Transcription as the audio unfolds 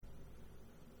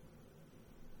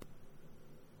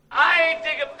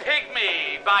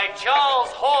Pygmy by Charles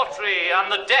Hawtrey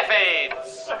and the Deaf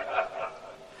Aids.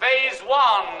 Phase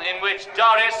 1, in which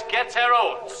Doris gets her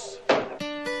oats.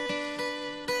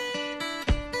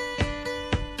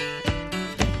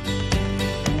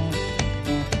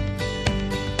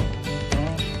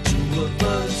 Two of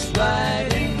us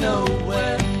riding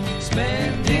nowhere,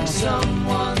 spending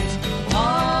someone's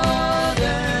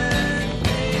hard-earned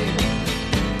pay.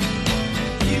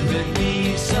 You and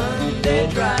me Sunday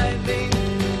driving,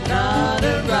 not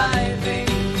arriving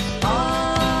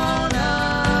on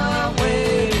our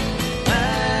way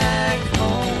back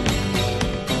home.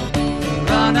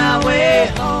 We're on our way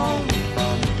home.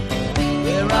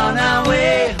 We're on our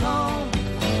way home.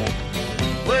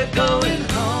 We're going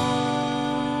home.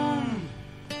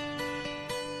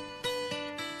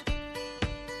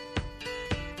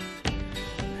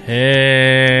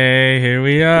 Hey, here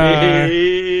we are.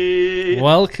 Hey.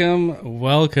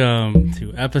 Welcome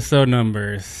to episode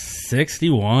number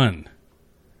 61.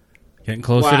 Getting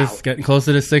closer Wow.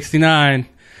 to 69.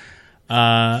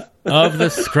 Of the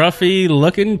Scruffy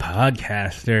Looking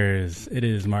Podcasters. It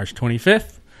is March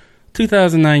 25th,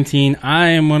 2019. I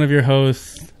am one of your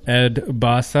hosts, Ed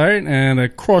Bossart, and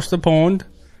across the pond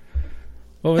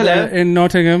over Hello. there in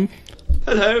Nottingham.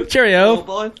 Hello. Cheerio. Hello,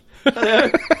 boy.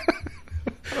 Hello.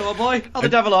 Hello, boy. How the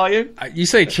devil are you? You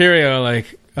say cheerio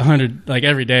like 100, like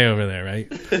every day over there, right?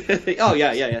 Oh,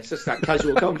 yeah. It's just that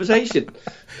casual conversation.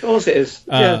 Of course it is.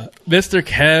 Yeah. Mr.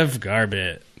 Kev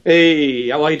Garbett. Hey,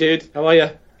 how are you, dude? How are you?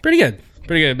 Pretty good.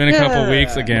 Been a couple Yeah.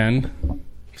 weeks again.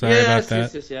 Sorry about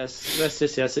that. Yes.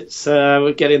 It's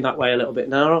we're getting that way a little bit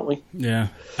now, aren't we? Yeah.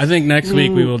 I think next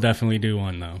week we will definitely do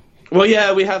one, though. Well,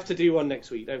 yeah, we have to do one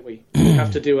next week, don't we? We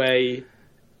have to do a...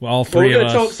 Well, all Well, three of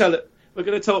us. we're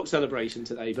going to talk celebration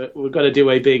today, but we're going to do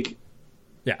a big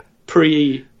Yeah.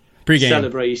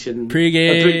 pre-celebration.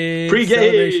 Pre-game.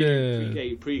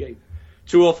 Celebration. Pre-game.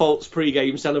 True or false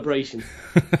pre-game celebration.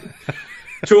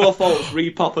 True or false,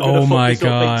 Repop are going to Oh my fuck this up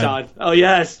God. big time. Oh,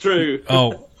 yes, true.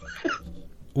 Oh.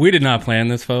 We did not plan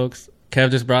this, folks.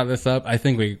 Kev just brought this up. I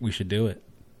think we should do it.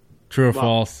 True or Wow.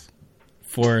 false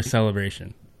for a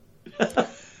celebration.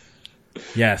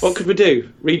 Yes. What could we do?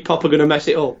 Repop are going to mess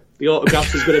it up. The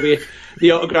autographs is going to be...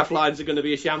 The autograph lines are going to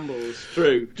be a shambles.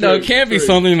 True. No, it can't be true.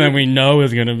 something that we know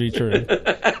is going to be true.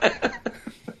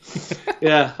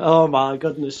 Yeah. Oh, my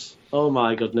goodness. A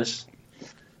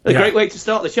Yeah. great way to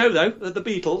start the show, though. The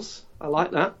Beatles. I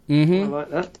like that. Mm-hmm. I like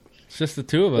that. It's just the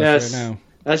two of us Yes. right now.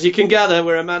 As you can gather,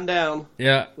 we're a man down.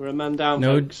 Yeah. We're a man down,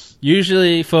 No, folks.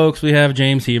 usually, folks, we have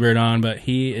James Hebert on, but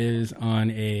he is on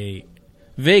a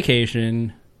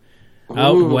vacation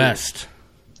out Ooh. west,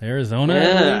 Arizona. I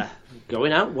Yeah. believe.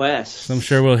 Going out west. So I'm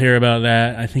sure we'll hear about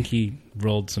that. I think he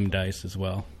rolled some dice as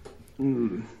well.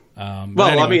 Well,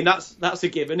 anyway. I mean that's a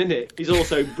given, isn't it? He's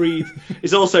also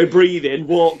breathing,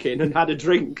 walking, and had a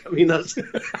drink. I mean that's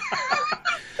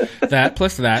that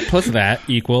plus that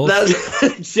equals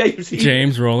that's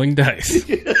James rolling dice.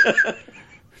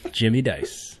 Jimmy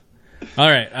Dice. All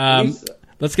right,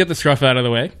 let's get the scruff out of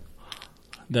the way.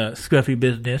 The scruffy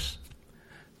business.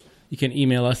 You can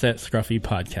email us at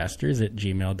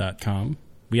scruffypodcasters@gmail.com.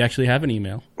 We actually have an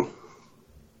email.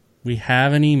 We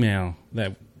have an email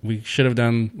that we should have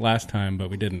done last time, but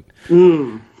we didn't.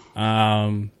 You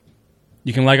can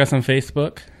like us on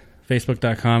Facebook,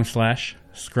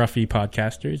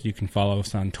 facebook.com/scruffypodcasters. You can follow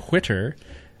us on Twitter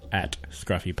at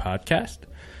scruffypodcast.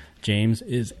 James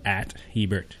is at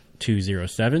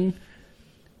Hebert207.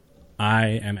 I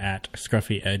am at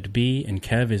scruffyedb, and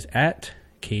Kev is at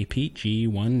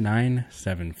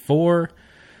KPG1974.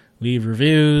 Leave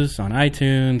reviews on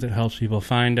iTunes. It helps people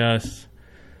find us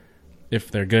if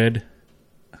they're good.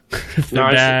 If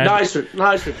they're bad. nice review.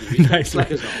 Nice.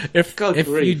 Like us all. If God you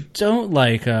grief. don't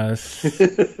like us, you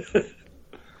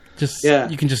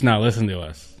can just not listen to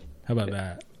us. How about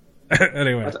that?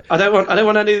 Anyway, I don't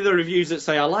want any of the reviews that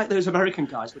say I like those American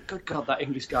guys, but good God, that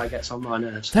English guy gets on my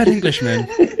nerves. that Englishman.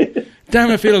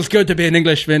 Damn, it feels good to be an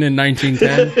Englishman in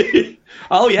 1910.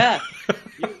 Oh yeah,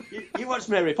 you watched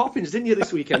Mary Poppins, didn't you,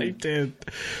 this weekend? I did.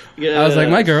 Yeah. I was like,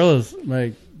 my girl is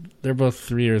like, they're both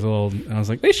 3 years old, and I was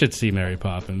like, they should see Mary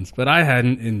Poppins, but I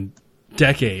hadn't in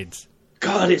decades.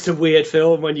 God, it's a weird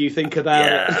film when you think about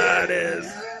it. Yeah, it is.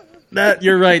 That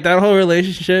you're right. That whole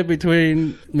relationship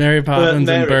between Mary Poppins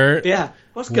and Bert. Yeah,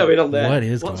 what's going on there?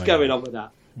 What's going on with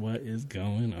that? What is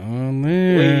going on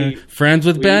there? We- Friends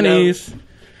with we Bennies.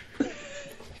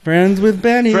 Friends with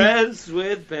Benny. Friends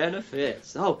with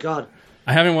benefits. Oh God.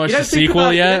 I haven't watched You the don't think sequel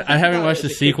about it, you yet. don't I think haven't about watched it the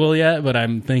as a sequel yet, but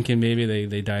I'm thinking maybe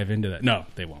they dive into that. No,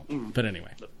 they won't. But anyway,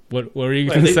 what were you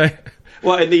going to say?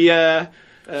 What in the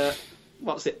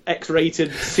what's it?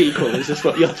 X-rated sequel? Is this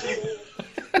what you're?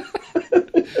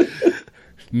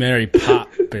 Mary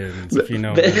Poppins, if you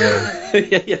know what I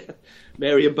mean. yeah.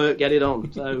 Mary and Bert get it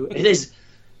on. So it is.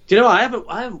 Do you know what?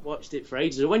 I haven't watched it for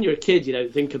ages. When you're a kid, you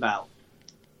don't think about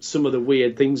some of the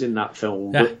weird things in that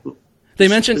film. Yeah. But They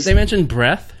mentioned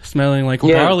breath smelling like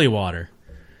barley water.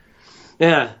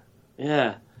 yeah.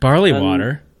 Barley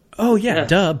water? Oh, yeah.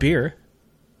 Duh, beer.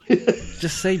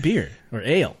 Just say beer or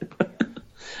ale.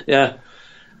 Yeah.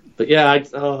 But yeah,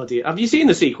 oh dear. Have you seen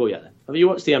the sequel yet? Then? Have you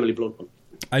watched the Emily Blunt one?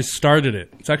 I started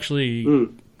it. It's actually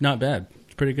not bad.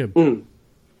 It's pretty good.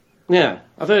 Yeah,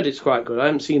 I've heard it's quite good. I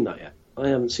haven't seen that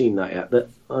yet. But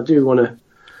I do want to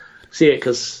see it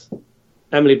because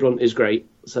Emily Blunt is great.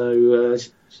 So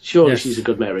surely she's a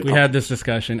good Mary. We had this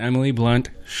discussion. Emily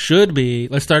Blunt should be.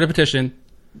 Let's start a petition.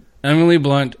 Emily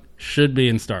Blunt should be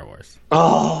in Star Wars.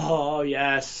 Oh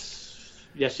yes.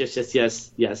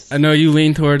 I know you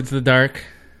lean towards the dark.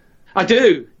 I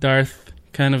do. Darth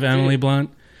kind of Emily Blunt.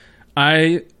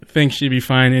 I think she'd be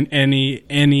fine in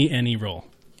any role,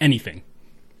 anything.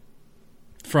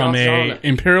 From an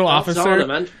Imperial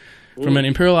officer, from an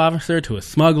Imperial officer to a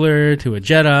smuggler to a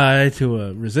Jedi to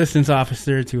a Resistance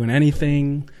officer to an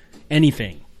anything.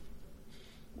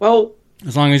 Well,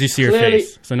 as long as you see her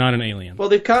face, so not an alien. Well,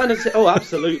 they've kind of said, oh,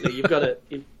 absolutely. You've got to.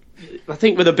 I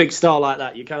think with a big star like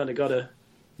that, you kind of got to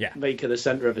make her the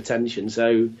centre of attention.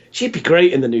 So she'd be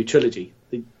great in the new trilogy,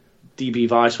 the DB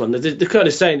Vice one. They're kind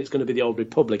of saying it's going to be the Old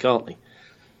Republic, aren't they?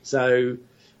 So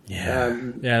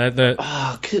there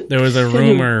was a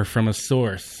rumor from a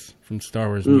source from Star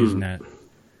Wars Newsnet.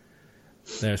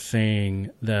 They're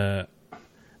saying the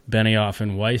Benioff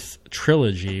and Weiss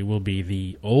trilogy will be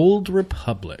the Old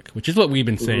Republic, which is what we've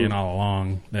been saying all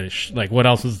along. That it's like, what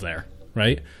else is there,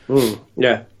 right?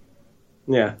 Yeah.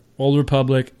 Old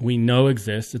Republic, we know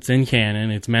exists. It's in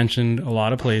canon. It's mentioned a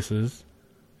lot of places.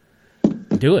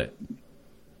 Do it.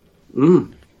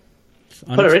 It's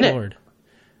put her in it.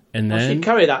 And then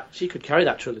she could carry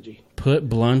that trilogy. Put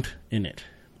Blunt in it.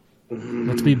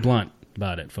 Let's be blunt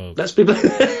about it, folks. Let's be blunt.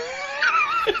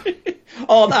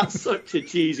 Oh, that's such a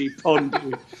cheesy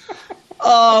pun.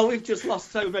 Oh, we've just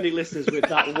lost so many listeners with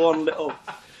that one little.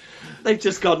 They've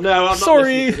just gone, no, I'm not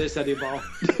listening to this anymore.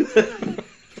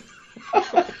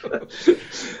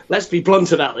 Let's be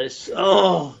blunt about this.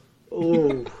 Oh,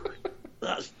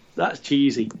 that's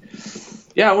cheesy.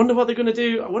 Yeah, I wonder what they're going to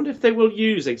do. I wonder if they will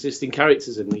use existing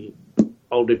characters in the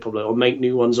Old Republic or make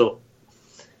new ones up.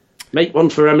 Make one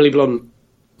for Emily Blunt.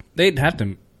 They'd have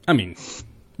to. I mean,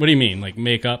 what do you mean? Like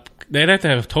make up? They'd have to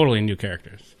have totally new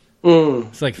characters.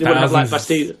 It's like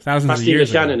thousands of years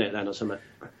Shannon ago. in it then or something.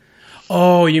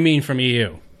 Oh, you mean from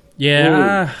EU?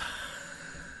 Yeah.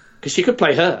 Because she could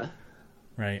play her.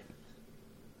 Right.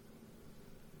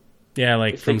 Yeah,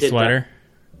 like If from they did Sweater.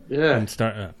 that. Yeah. And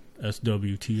start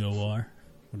SWTOR,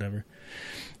 whatever.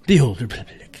 The Old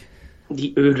Republic.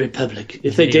 The Old Republic.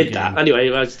 If they did that. Anyway,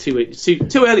 it's too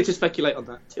early to speculate on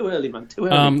that. Too early, man. Too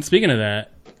early. Speaking of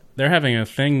that, they're having a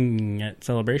thing at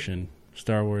Celebration,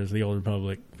 Star Wars The Old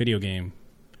Republic video game.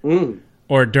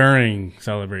 Or during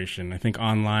Celebration. I think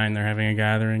online they're having a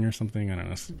gathering or something. I don't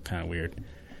know. It's kind of weird.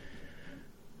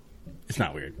 It's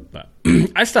not weird, but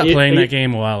I stopped playing that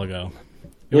game a while ago.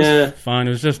 It was fun.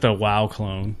 It was just a WoW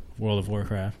clone, World of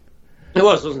Warcraft. It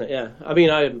was, wasn't it? Yeah. I mean,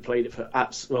 I haven't played it for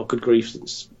good grief,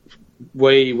 since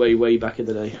way, way, way back in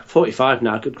the day. 45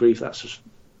 now, good grief. That's just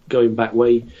going back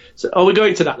way. So, we're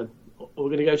going to that then. We're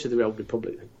going to go to the Old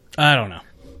Republic then. I don't know.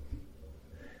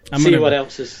 See what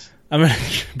else is. I'm going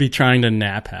to be trying to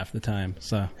nap half the time,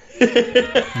 so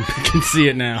I can see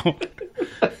it now.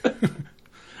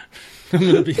 I'm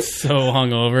going to be so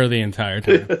hungover the entire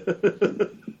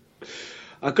time.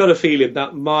 I've got a feeling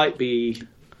that might be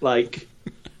like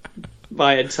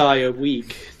my entire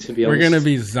week, to be honest. We're going to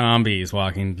be zombies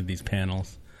walking to these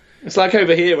panels. It's like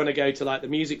over here when I go to like the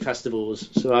music festivals.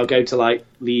 So I'll go to like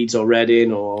Leeds or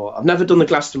Reading, or I've never done the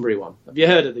Glastonbury one. Have you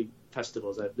heard of the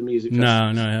festivals, the music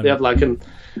festivals? No, I haven't. They have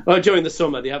like during the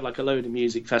summer they have like a load of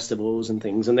music festivals and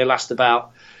things, and they last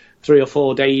about 3 or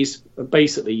 4 days. And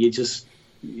basically, you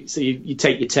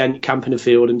take your tent, you camp in a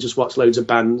field, and just watch loads of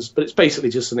bands. But it's basically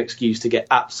just an excuse to get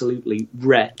absolutely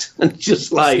wrecked and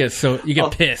just like you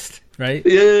get pissed, right?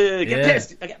 Yeah,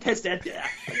 pissed. I get pissed, Ed.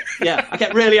 Yeah, I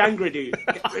get really angry, dude.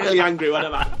 I get really angry when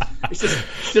I'm at. It's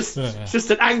just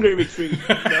an angry retreat.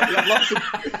 We have lots of.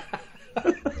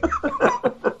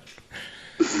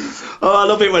 Oh, I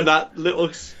love it when that little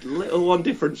one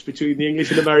difference between the English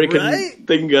and American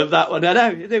thing of that one. I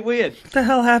know, they're weird. What the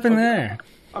hell happened there?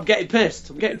 I'm getting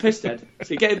pissed, Ed.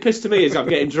 So you're getting pissed to me as I'm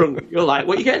getting drunk. You're like,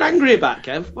 what are you getting angry about,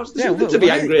 Kev? What's there to be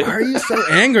angry about? Why are you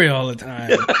so angry all the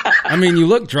time? I mean, you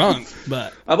look drunk,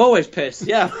 but... I'm always pissed,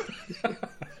 yeah.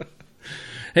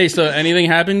 Hey, so anything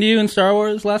happened to you in Star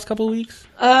Wars last couple of weeks?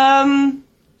 I've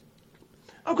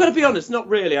got to be honest, not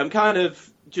really. I'm kind of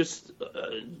just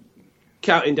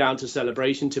counting down to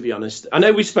Celebration, to be honest. I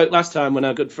know we spoke last time when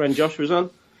our good friend Josh was on.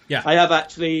 Yeah.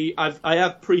 I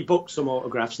have pre-booked some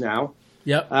autographs now.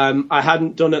 Yep. I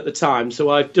hadn't done at the time, so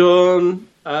I've done.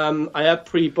 I have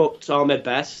pre-booked Ahmed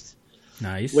Best.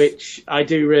 Nice. Which I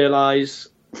do realise.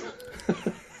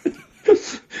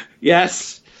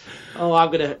 Yes. Oh,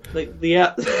 I'm gonna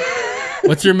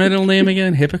What's your middle name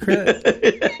again? Hypocrite.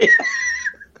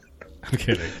 I'm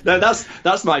kidding. No,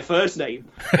 that's my first name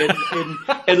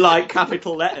in like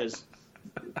capital letters.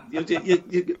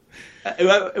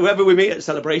 Whoever we meet at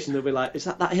Celebration, they'll be like, "Is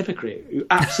that hypocrite who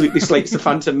absolutely slates the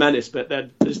Phantom Menace, but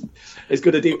then is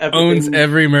going to do everything?" Owns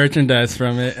every merchandise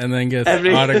from it, and then gets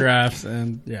autographs,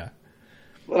 and yeah.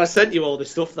 Well, I sent you all the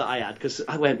stuff that I had because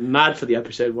I went mad for the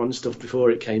episode 1 stuff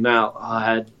before it came out. I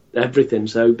had everything.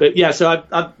 So, but yeah, so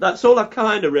I that's all I've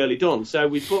kind of really done. So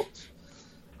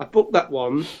I booked that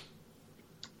one.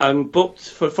 I'm booked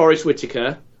for Forrest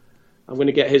Whitaker. I'm going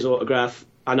to get his autograph.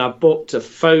 And I booked a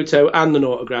photo and an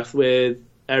autograph with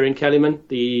Erin Kellyman,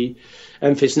 the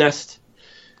Memphis Nest.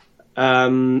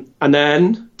 And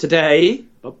then today...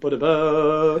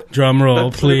 Drum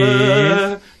roll,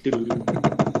 please.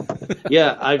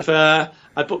 Yeah,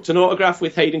 I booked an autograph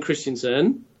with Hayden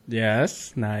Christensen.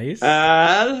 Yes, nice.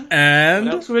 And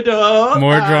what else have we done?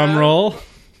 More drum roll.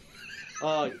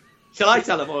 Oh, shall I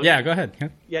tell them? Or... Yeah, go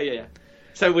ahead. Yeah.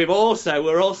 So we're also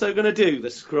going to do the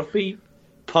Scruffy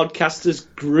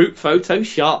Podcasters group photo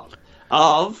shot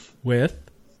of with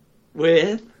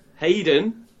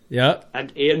Hayden. Yep.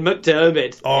 And Ian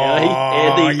McDermott.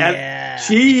 Oh, yeah.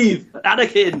 Sheev,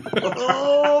 Anakin.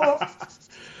 Oh.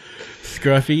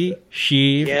 Scruffy,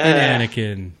 Sheev, and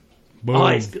Anakin. Boom. Oh,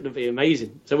 it's going to be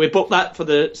amazing. So we booked that for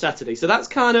the Saturday. So that's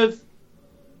kind of...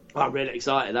 Oh, I'm really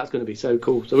excited. That's going to be so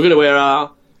cool. So we're going to wear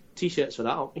our T-shirts for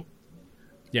that, aren't we?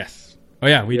 Yes. Oh,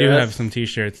 yeah. We do have some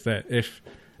T-shirts that if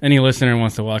any listener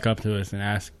wants to walk up to us and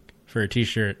ask for a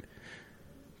T-shirt,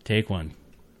 take one.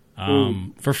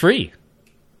 For free.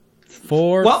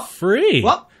 For free.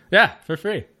 What? Yeah, for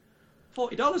free.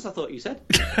 $40, I thought you said.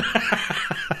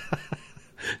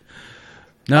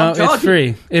 No, it's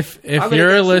free. If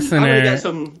you're a listener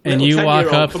and you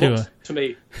walk up to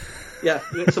me, yeah,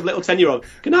 some little 10-year-old.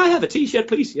 Can I have a T-shirt,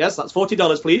 please? Yes, that's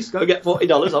 $40, please. Go get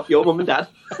 $40 off your mum and dad.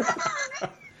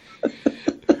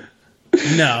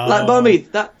 No, like, Mummy,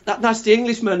 that nasty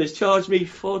Englishman has charged me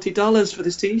 $40 for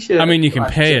this T-shirt. I mean, you can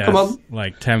pay us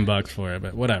like $10 for it,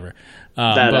 but whatever.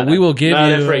 But we will give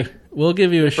you. We'll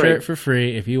give you a shirt for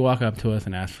free if you walk up to us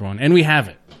and ask for one, and we have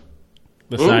it.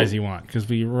 The size you want, because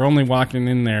we were only walking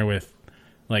in there with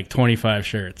like 25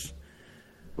 shirts.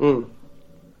 So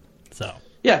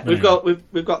yeah, we've got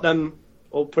them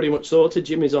all pretty much sorted.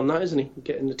 Jimmy's on that, isn't he?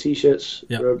 Getting the T-shirts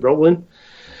rolling.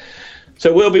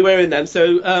 So we'll be wearing them.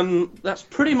 So that's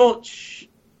pretty much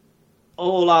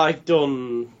all I've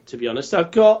done, to be honest.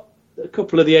 I've got a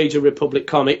couple of the Age of Republic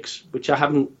comics, which I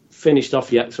haven't finished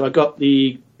off yet. So I got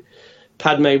the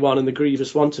Padme one and the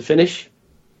Grievous one to finish.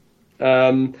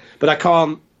 But I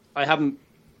haven't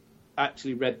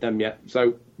actually read them yet.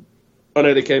 So I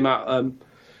know they came out I'm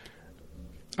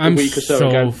a week or so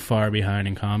ago. Far behind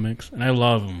in comics, and I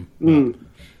love them.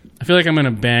 I feel like I'm going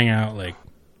to bang out like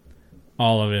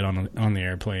all of it on the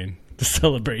airplane. The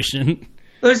Celebration.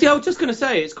 I was just going to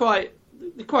say,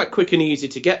 they're quite quick and easy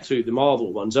to get through, the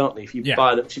Marvel ones, aren't they? If you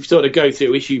buy them, if you sort of go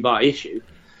through issue by issue.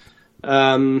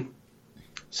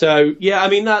 So, yeah, I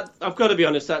mean, that I've got to be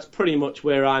honest, that's pretty much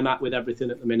where I'm at with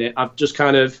everything at the minute. I've just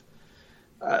kind of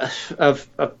I've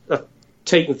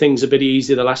taken things a bit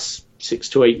easy the last 6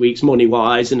 to 8 weeks,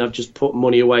 money-wise, and I've just put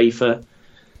money away for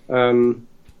the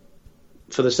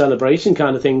Celebration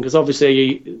kind of thing, because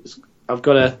obviously I've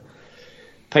got to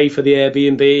pay for the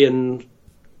Airbnb, and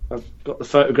I've got the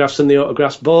photographs and the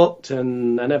autographs booked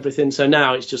and everything. So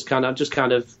now it's just kind of...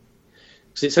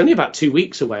 Because it's only about 2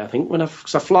 weeks away, I think.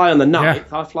 Because I fly on the 9th.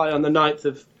 Yeah. I fly on the 9th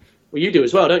of... Well, you do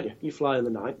as well, don't you? You fly on the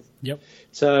 9th. Yep.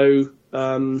 So...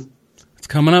 it's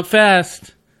coming up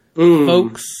fast,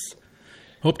 folks.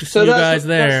 Hope to see you guys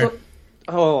there. It's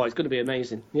going to be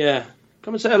amazing. Yeah.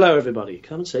 Come and say hello, everybody.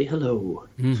 Come and say hello.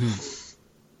 Mm-hmm. So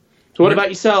what about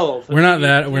yourself? We're not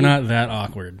that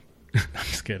awkward. I'm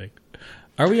just kidding.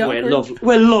 Are we awkward?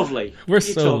 We're lovely. We're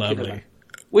so lovely.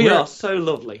 We are so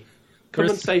lovely. Come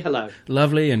and say hello.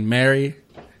 Lovely and merry.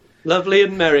 Lovely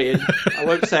and merry. And I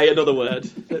won't say another word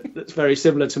that's very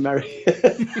similar to merry.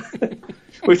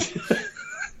 Which,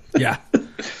 yeah.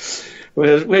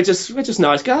 We're just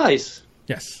nice guys.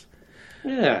 Yes.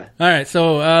 Yeah. All right.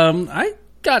 So I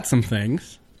got some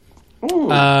things.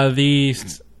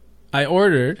 I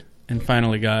ordered and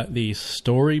finally got the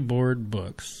storyboard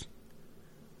books.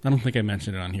 I don't think I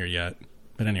mentioned it on here yet,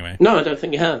 but anyway. No, I don't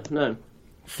think you have. No.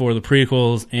 For the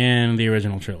prequels and the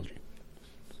original trilogy.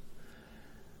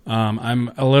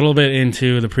 I'm a little bit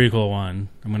into the prequel one.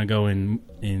 I'm going to go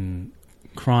in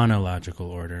chronological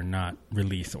order, not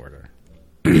release order.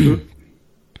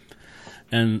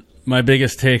 And my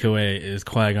biggest takeaway is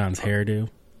Qui-Gon's hairdo.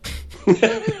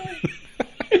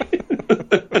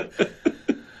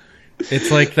 It's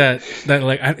like that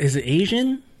like, is it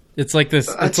Asian? It's like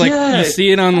this. It's like you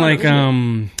see it on like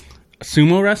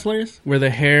sumo wrestlers where the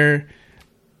hair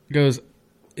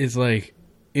is like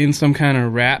in some kind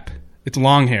of wrap. It's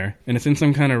long hair and it's in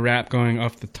some kind of wrap going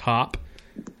off the top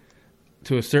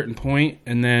to a certain point,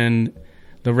 and then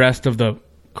the rest of the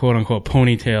quote unquote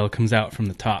ponytail comes out from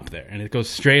the top there, and it goes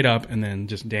straight up and then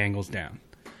just dangles down.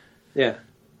 Yeah.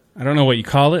 I don't know what you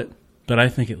call it, but I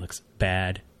think it looks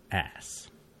bad ass.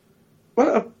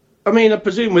 Well, I mean, I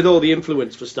presume with all the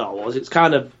influence for Star Wars, it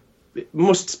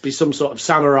must be some sort of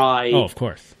samurai. Oh, of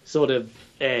course. Sort of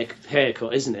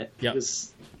haircut, isn't it? Yep.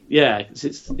 It's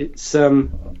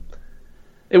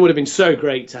it would have been so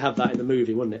great to have that in the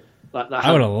movie, wouldn't it? Like that.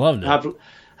 I would have loved it.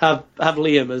 Have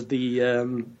Liam as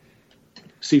the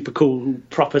super cool,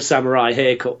 proper samurai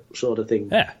haircut sort of thing.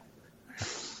 Yeah.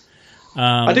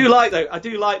 I do like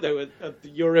though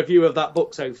your review of that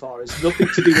book so far is nothing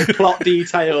to do with plot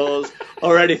details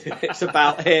or anything. It's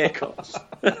about haircuts.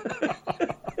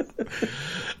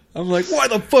 I'm like, why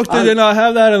the fuck did they not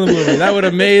have that in the movie? That would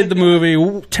have made the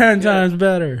movie 10 times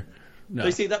better. No.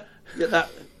 You see that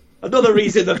another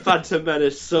reason the Phantom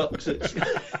Menace sucks. It's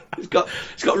got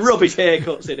rubbish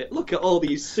haircuts in it. Look at all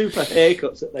these super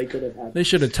haircuts that they could have had. They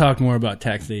should have talked more about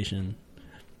taxation.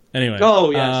 Anyway.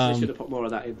 Oh yes, they should have put more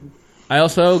of that in. I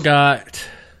also got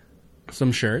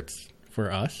some shirts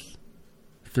for us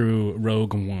through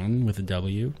Rogue One with a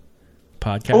W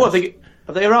podcast. Oh,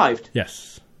 have they arrived?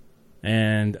 Yes.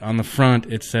 And on the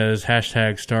front it says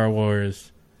 #Star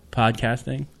Wars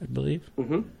podcasting, I believe.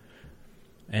 Mm-hmm.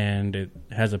 And it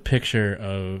has a picture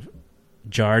of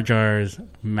Jar Jar's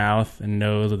mouth and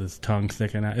nose with his tongue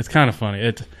sticking out. It's kind of funny.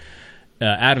 It's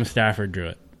Adam Stafford drew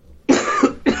it.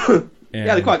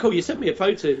 Yeah, they're quite cool. You sent me a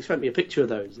photo. You sent me a picture of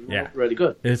those. Yeah, really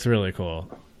good. It's really cool,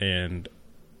 and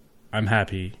I'm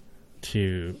happy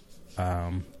to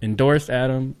endorse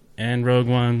Adam and Rogue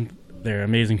One. They're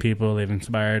amazing people. They've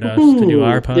inspired us to do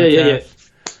our podcast.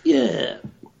 Yeah.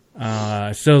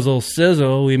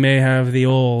 Sizzle. We may have the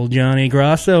old Johnny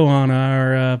Grosso on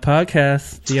our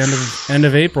podcast the end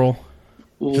of April.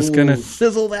 Ooh. Just gonna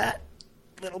sizzle that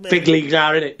a little bit. Big league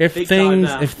now, isn't it? If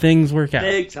things work out.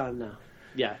 Big time now.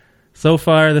 Yeah. So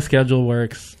far, the schedule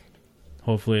works.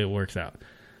 Hopefully, it works out.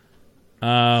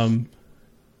 And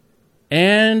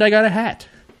I got a hat.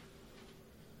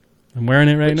 I'm wearing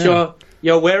it right now.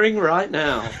 You're wearing right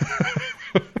now.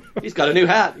 He's got a new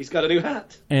hat.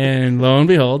 And lo and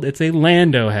behold, it's a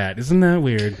Lando hat. Isn't that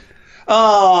weird?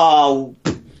 Oh,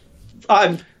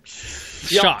 I'm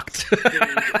shocked.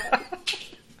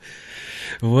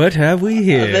 What have we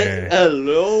here?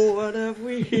 Hello, what have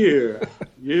we here?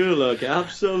 You look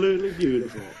absolutely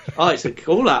beautiful. Oh, it's a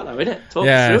cool hat, though, isn't it? Talk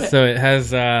through it. So it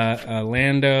has a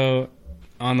Lando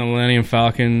on the Millennium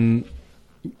Falcon,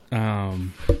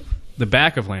 the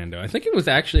back of Lando. I think it was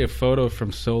actually a photo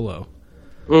from Solo.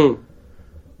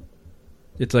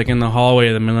 It's like in the hallway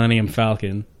of the Millennium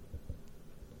Falcon.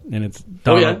 And it's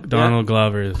Donald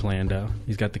Glover's Lando.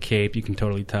 He's got the cape. You can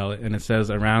totally tell it. And it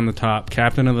says around the top,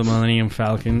 Captain of the Millennium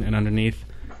Falcon, and underneath,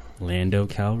 Lando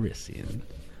Calrissian.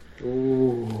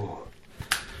 Ooh,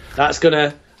 that's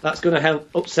gonna help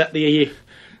upset the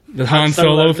Han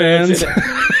Solo fans.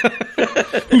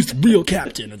 Who's the real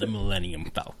captain of the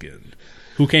Millennium Falcon?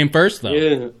 Who came first, though?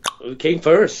 Yeah, who came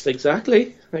first?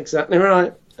 Exactly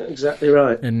right.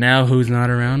 And now who's not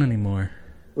around anymore?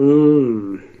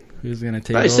 Who's going to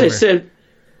take over?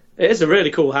 It is a really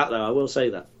cool hat, though. I will say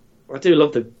that. I do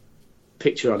love the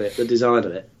picture on it, the design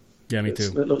of it. Yeah, me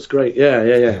too. It looks great.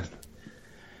 Yeah.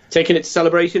 Taking it to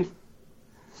Celebration?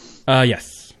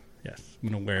 Yes. I'm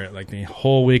going to wear it like the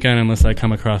whole weekend unless I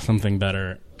come across something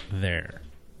better there.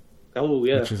 Oh,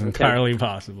 yeah. Which is entirely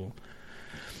possible.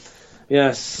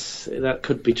 Yes, that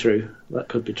could be true.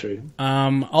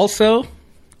 Also,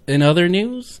 in other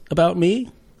news about me,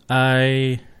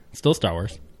 still Star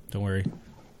Wars. Don't worry. I'm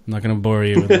not going to bore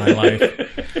you with my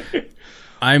life.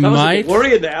 I might.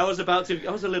 Worrying there. I was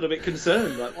a little bit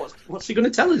concerned. Like, what's he going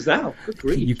to tell us now? Good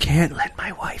grief. You can't let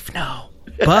my wife know.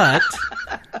 But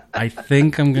I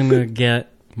think I'm going to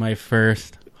get my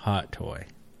first hot toy.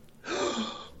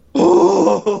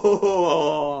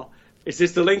 Oh, Is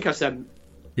this the link I sent?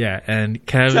 Yeah, and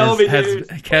Kev Tell me, has dude.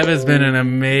 Kev has been an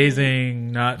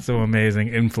amazing, not so amazing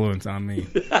influence on me.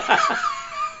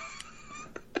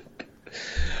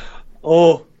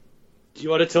 Oh, do you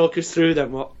want to talk us through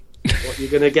then? What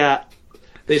you're gonna get?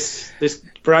 This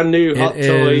brand new Hot It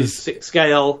Toys is- 6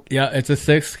 scale. Yeah, it's a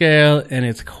 6 scale, and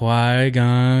it's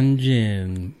Qui-Gon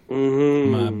Jinn,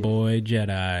 my boy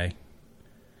Jedi.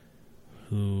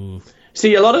 Who?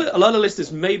 See, a lot of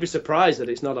listeners may be surprised that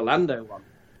it's not a Lando one.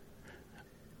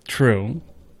 True.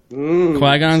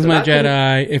 Qui-Gon's so my that could-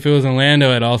 Jedi. If it was a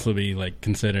Lando, I'd also be like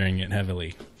considering it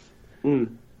heavily.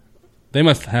 They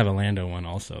must have a Lando one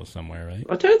also somewhere, right?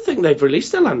 I don't think they've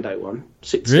released a Lando one.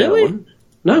 6 Really? scale one.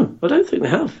 No, I don't think they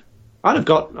have. I'd have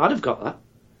got that.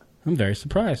 I'm very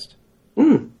surprised.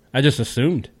 I just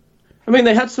assumed. I mean,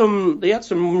 they had some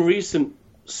recent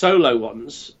solo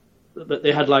ones that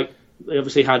they had, like, they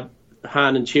obviously had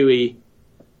Han and Chewie,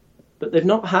 but they've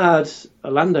not had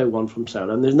a Lando one from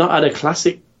Solo, and they've not had a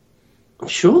classic. I'm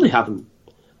sure they haven't.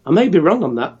 I may be wrong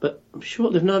on that, but I'm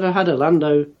sure they've never had a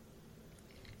Lando.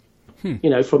 You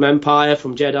know, from Empire,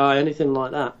 from Jedi, anything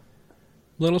like that.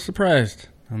 Little surprised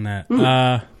on that.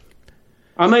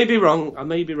 I may be wrong,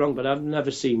 but I've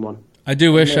never seen one. I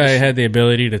do wish I Yes. had the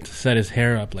ability to set his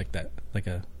hair up like that, like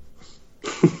a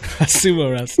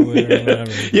sumo wrestler or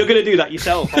whatever. You're going to do that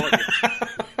yourself, aren't you?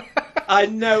 I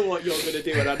know what you're going to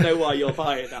do, and I know why you're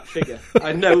buying that figure.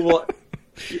 I know what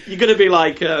you're going to be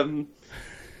like a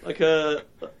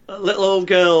little old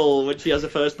girl when she has her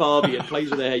first Barbie and plays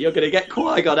with her hair. You're going to get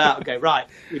Qui-Gon out and go, right,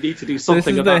 we need to do This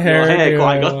something is the about your hair, hairdo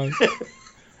I Qui-Gon. want.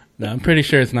 No, I'm pretty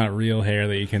sure it's not real hair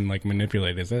that you can like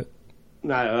manipulate, is it?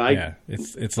 No, Yeah,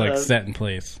 it's like set in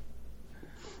place.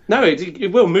 No,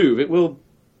 it will move. It will.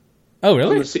 Oh, On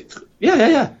really? the sixth,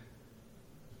 yeah.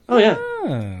 Oh yeah.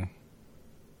 Oh.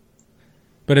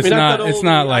 But it's I mean, I've not. got It's all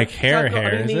not the- like I've hair,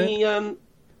 got is it? any,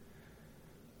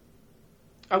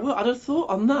 I'd have thought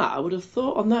on that. I would have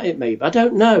thought on that it may, but I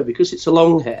don't know because it's a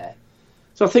long hair.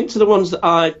 So I think to the ones that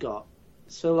I've got.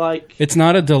 So like, It's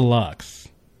not a deluxe.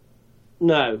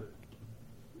 no.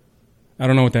 I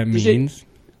don't know what that Is it- means,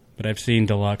 but I've seen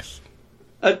deluxe.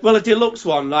 Well, a deluxe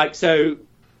one, with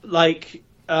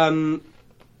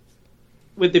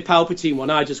the Palpatine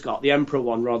one, I just got the Emperor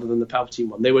one rather than the Palpatine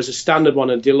one. There was a standard one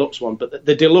and a deluxe one, but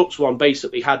the deluxe one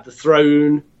basically had the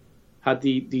throne, had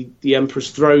the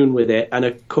Emperor's throne with it, and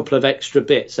a couple of extra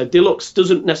bits. So deluxe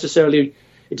doesn't necessarily,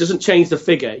 it doesn't change the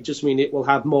figure. It just means it will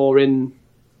have more in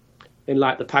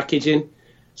like the packaging.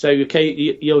 So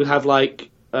you'll have like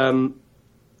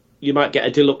you might get a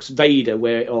deluxe Vader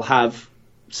where it'll have,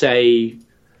 say,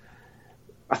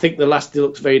 I think the last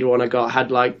deluxe Vader one I got had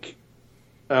like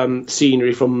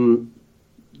scenery from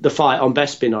the fight on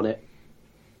Bespin on it.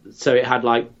 So it had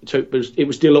like, so it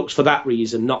was deluxe for that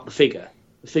reason, not the figure.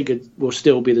 The figure will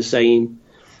still be the same.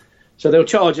 So they'll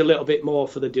charge a little bit more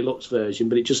for the deluxe version,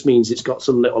 but it just means it's got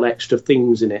some little extra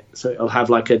things in it. So it'll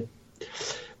have like a.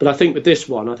 But I think with this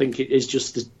one, I think it is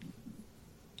just the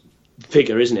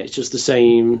figure, isn't it? It's just the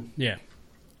same. Yeah.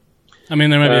 I mean,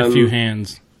 there might be a few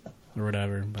hands or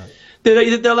whatever, but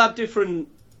They'll have different.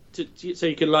 So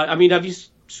you can like. I mean, have you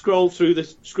scrolled through the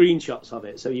screenshots of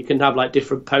it? So you can have like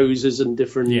different poses and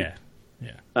different. yeah.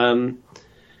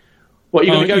 What are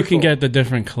you going to go you for? can get the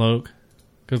different cloak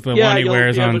because the Yeah, one he you'll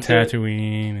wears be on able to-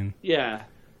 Tatooine and Yeah.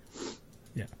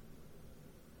 Yeah.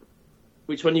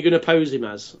 Which one are you going to pose him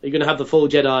as? Are you going to have the full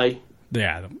Jedi the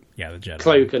Jedi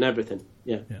cloak and everything?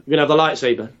 Yeah. You're going to have the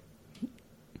lightsaber?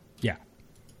 Yeah,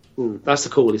 That's the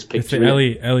coolest it's picture. an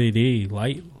isn't it? LED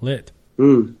light lit.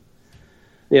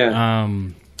 Yeah.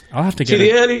 I'll have to See,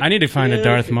 get. I need to find the a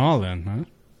Darth early- Maul then, huh?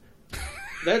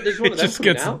 There's one It of them just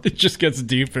coming gets out. it just gets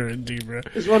deeper and deeper.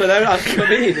 There's one of them. That's what I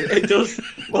mean. It does.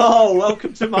 Whoa,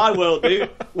 welcome to my world, dude.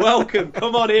 Welcome.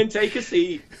 Come on in, take a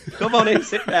seat. Come on in,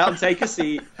 sit down, take a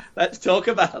seat. Let's talk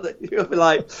about it. You'll be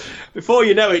like, before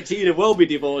you know it, Tina will be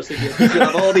divorcing you. You'll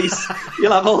have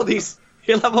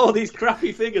all these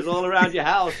crappy figures all around your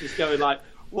house, just going like,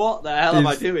 what the hell am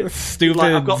I doing? Stupid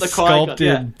Like, I've got the Qui-Gon,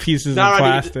 sculpted pieces now of I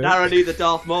plastic. now I need the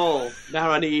Darth Maul. Now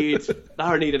I need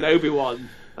an Obi-Wan.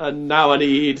 And now I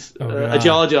need a God.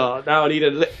 Jar Jar. Now I need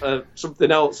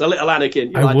something else, a little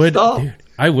Anakin. You're like, stop. Dude,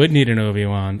 I would need an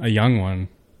Obi-Wan, a young one,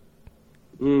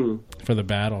 for the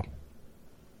battle.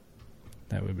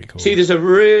 That would be cool. See, there's a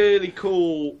really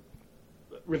cool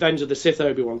Revenge of the Sith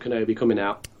Obi-Wan Kenobi coming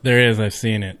out. There is. I've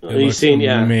seen it. It You've looks seen,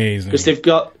 yeah, amazing. because they've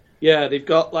got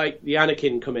like the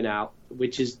Anakin coming out,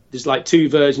 which is there's like two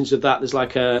versions of that. There's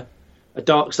like a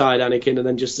dark side Anakin and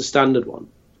then just the standard one.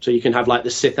 So you can have like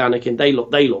the Sith Anakin. They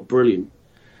look brilliant.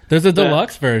 There's a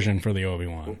deluxe version for the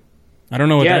Obi-Wan. I don't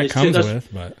know what that there's comes two- with,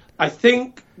 but I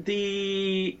think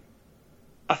the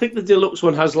deluxe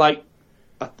one has like,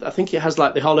 I think it has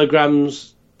like the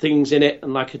holograms things in it,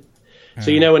 and like so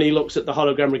you know when he looks at the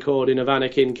hologram recording of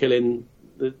Anakin killing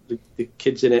the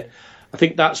kids in it, I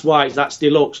think that's why that's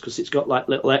deluxe, because it's got like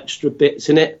little extra bits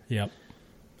in it. Yep.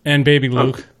 And baby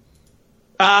Luke.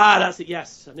 That's it.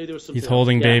 Yes, I knew there was something. He's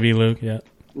holding else. Yeah. baby Luke. Yeah.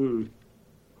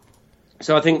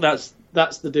 So I think that's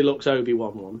the deluxe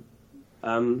Obi-Wan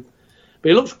one. But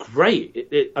it looks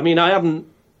great. I mean, I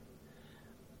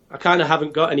kind of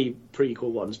haven't got any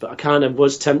prequel ones, but I kind of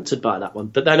was tempted by that one.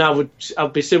 But then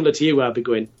I'd be similar to you, where I'd be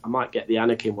going, I might get the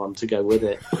Anakin one to go with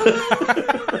it.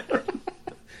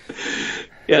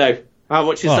 You know, how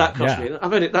much does that cost me?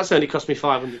 That's only cost me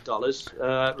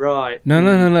 $500. Right.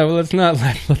 No. Let's not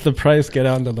let the price get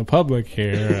out to the public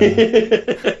here.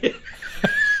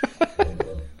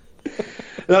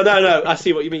 No. I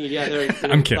see what you mean. Yeah, they're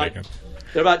I'm kidding. Like,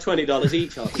 they're about $20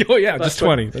 each. Oh yeah, just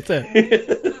 20. That's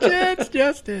it. That's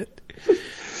just it.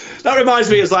 That reminds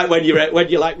me of like when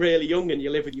you're like really young and you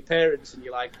live with your parents and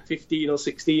you're like 15 or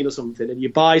 16 or something, and you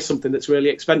buy something that's really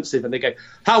expensive and they go,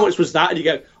 "How much was that?" And you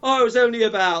go, "Oh, it was only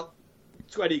about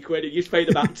 20 quid, and you paid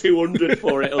about 200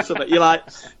 for it or something." You're like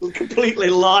completely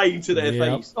lying to their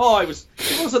face. "Oh, it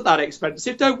wasn't that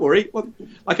expensive. Don't worry."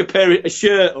 Like a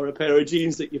shirt or a pair of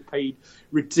jeans that you paid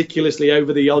ridiculously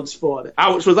over the odds for.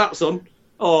 How much was that, son?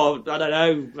 "Oh, I don't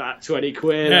know, about 20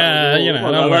 quid. Yeah,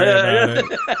 don't worry about it.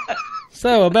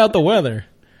 So, about the weather.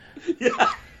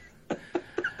 Yeah. All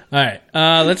right,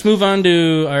 let's move on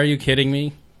to Are You Kidding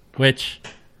Me? Which,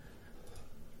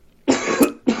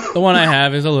 the one I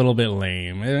have is a little bit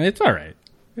lame. It's all right.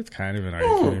 It's kind of an Are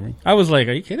You Kidding Me? I was like,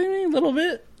 are you kidding me? A little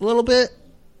bit.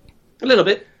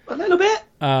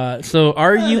 So,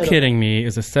 Are You Kidding Me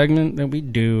is a segment that we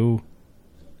do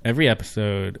every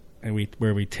episode, and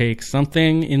where we take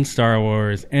something in Star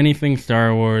Wars, anything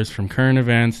Star Wars, from current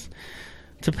events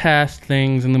to past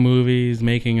things in the movies,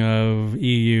 making of,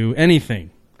 EU,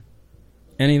 anything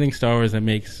Star Wars that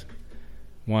makes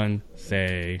one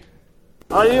say,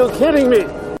 "Are you kidding me?"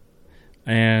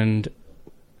 And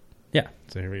yeah,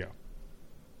 so here we go.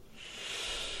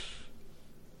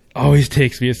 Always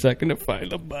takes me a second to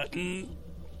find a button.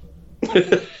 Are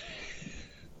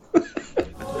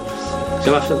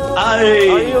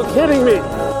you kidding me?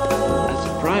 A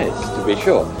surprise, to be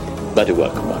sure, but a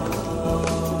welcome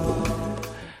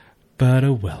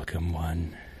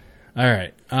one. All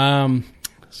right.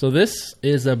 So this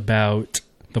is about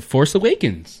The Force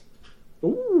Awakens.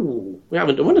 Ooh, we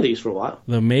haven't done one of these for a while.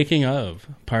 The making of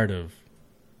part of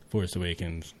Force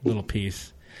Awakens, little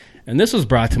piece. And this was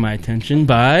brought to my attention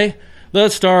by The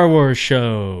Star Wars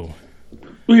Show.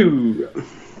 Ooh.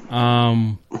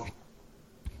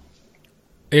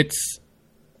 It's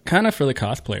kind of for the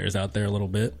cosplayers out there a little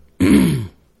bit. And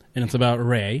it's about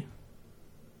Rey.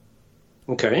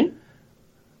 Okay.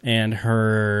 And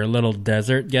her little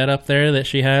desert get up there that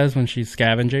she has when she's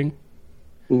scavenging.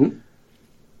 Mm-hmm.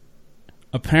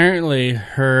 Apparently,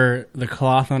 the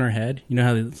cloth on her head, you know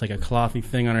how it's like a clothy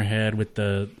thing on her head with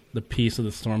the piece of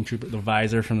the stormtrooper, the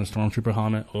visor from the stormtrooper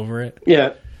helmet over it?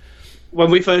 Yeah.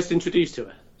 When we first introduced to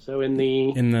her. So in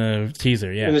the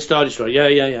teaser, yeah. In the Star Destroyer.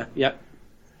 Yeah.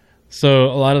 So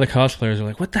a lot of the cosplayers are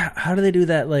like, how do they do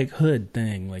that, like, hood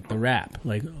thing, like the wrap?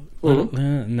 Like,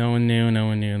 no one knew, and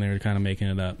they were kind of making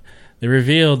it up. They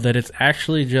revealed that it's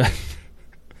actually just...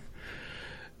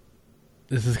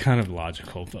 This is kind of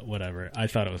logical, but whatever. I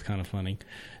thought it was kind of funny.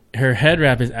 Her head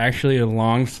wrap is actually a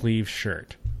long sleeve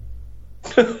shirt.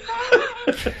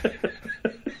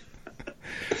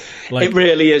 Like, it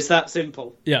really is that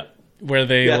simple. Yeah. Where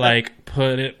they like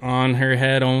put it on her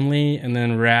head only and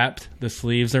then wrapped the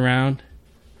sleeves around.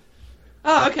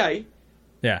 Oh, okay.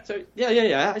 Yeah. So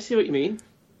yeah. I see what you mean.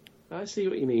 So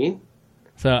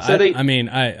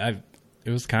it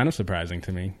was kind of surprising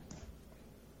to me.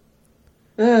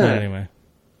 But anyway.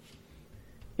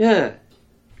 Yeah.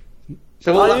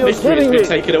 So all that mystery's been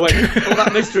taken away. All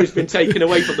that mystery's been taken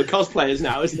away from the cosplayers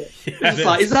now, isn't it? Yeah, it's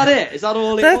like, is that it? Is that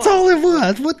all it was? That's all it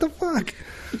was. What the fuck?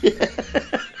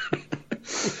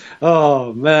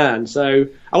 Oh man. So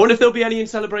I wonder if there'll be any in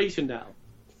Celebration now.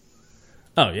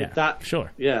 Oh yeah.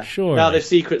 Sure. Yeah. Sure. Now there's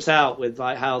secrets out with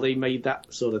like how they made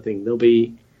that sort of thing. There'll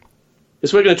be.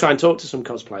 Because we're going to try and talk to some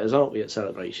cosplayers, aren't we, at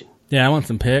Celebration? Yeah, I want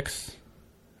some pics.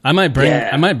 I might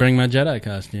bring my Jedi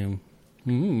costume.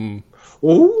 Ooh.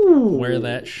 Wear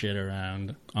that shit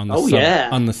around on the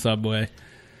on the subway.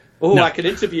 Oh, no. I can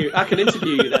interview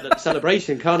you then at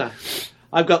Celebration, can't I?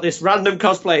 I've got this random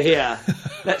cosplay here.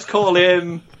 Let's call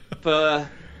him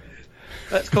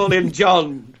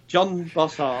John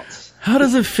Bossart. How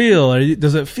does it feel?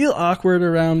 Does it feel awkward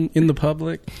around in the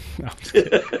public? No, I'm just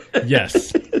kidding.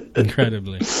 Yes,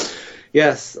 incredibly.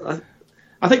 Yes,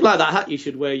 I think like that hat, you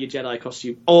should wear your Jedi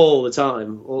costume all the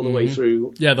time, all the way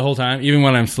through. Yeah, the whole time, even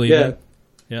when I'm sleeping. Yeah.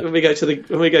 Yep. When we go to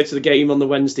the game on the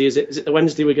Wednesday, is it the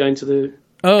Wednesday we're going to the?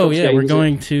 Oh Cubs yeah, game, we're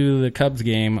going to the Cubs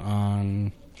game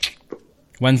on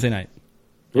Wednesday night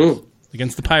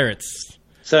against the Pirates.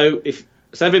 So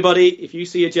everybody, if you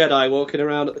see a Jedi walking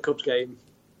around at the Cubs game,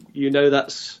 you know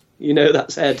that's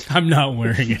Ed. I'm not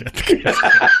wearing it at the game.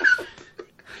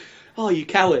 Oh, you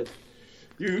coward!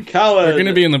 You coward! We're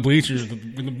gonna be in the bleachers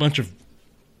with a bunch of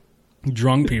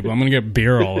drunk people. I'm gonna get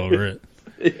beer all over it.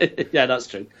 Yeah, that's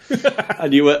true.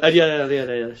 And you were,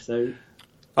 yeah. So,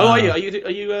 are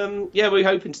you? Yeah, we're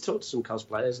hoping to talk to some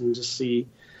cosplayers and just see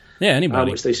anybody. how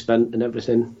much they spent and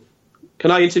everything. Can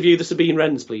I interview the Sabine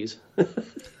Wrens, please?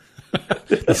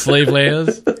 The slave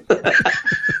Leias.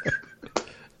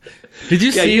 Did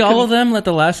you see all of them at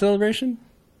the last celebration?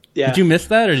 Yeah. Did you miss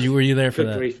that, or were you there for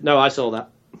Good that? grief. No, I saw that.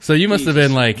 So you must have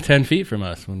been like 10 feet from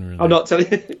us when we were there. I'm not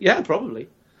telling you. Yeah, probably.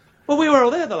 Well, we were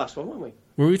all there the last one, weren't we?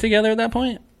 Were we together at that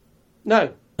point?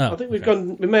 No. Oh, I think we've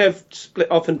gone. We may have split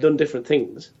off and done different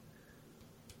things.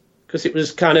 Because it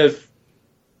was kind of.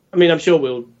 I mean, I'm sure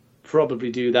we'll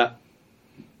probably do that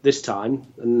this time,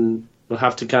 and we'll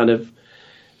have to kind of.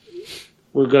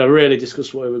 We're going to really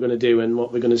discuss what we're going to do and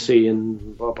what we're going to see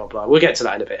and blah blah blah. We'll get to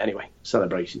that in a bit anyway.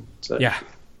 Celebration. So. Yeah.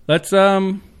 Let's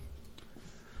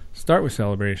start with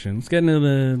celebration. Let's get into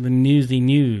the newsy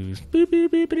news. Boop, boop,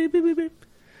 boop, boop, boop,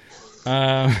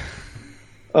 boop.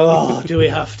 Oh, do we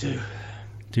have to?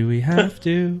 Do we have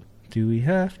to? Do we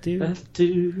have to?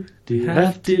 Do you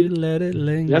have to let it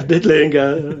linger? Let it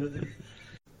linger.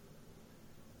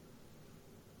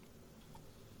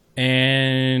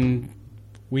 And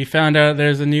we found out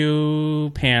there's a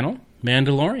new panel,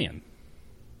 Mandalorian.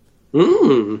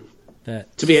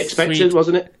 That to be expected,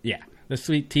 wasn't it? Yeah, the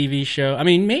sweet TV show. I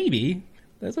mean, maybe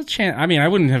there's a chance. I mean, I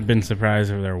wouldn't have been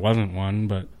surprised if there wasn't one,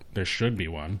 but there should be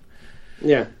one.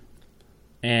 Yeah.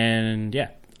 And yeah,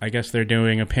 I guess they're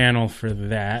doing a panel for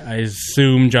that. I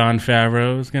assume Jon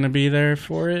Favreau is going to be there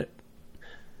for it.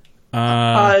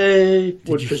 I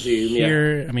would presume,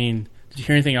 yeah. I mean, did you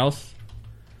hear anything else?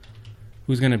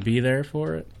 Who's going to be there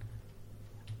for it?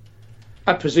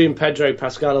 I presume Pedro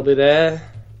Pascal will be there.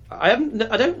 I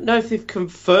don't know if they've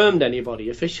confirmed anybody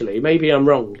officially. Maybe I'm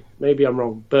wrong.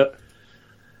 But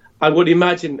I would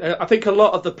imagine. I think a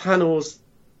lot of the panels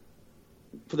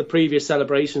for the previous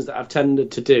celebrations that I've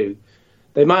tended to do,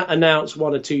 they might announce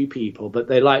one or two people, but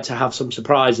they like to have some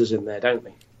surprises in there, don't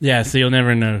they? Yeah, so you'll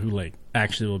never know who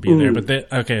actually will be there.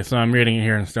 But okay, so I'm reading it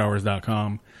here on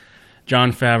StarWars.com.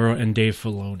 Jon Favreau and Dave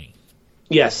Filoni.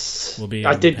 Yes, will be.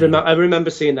 I remember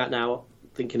seeing that now.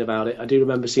 Thinking about it, I do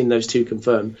remember seeing those two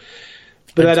confirmed.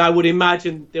 But then I would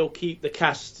imagine they'll keep the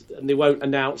cast and they won't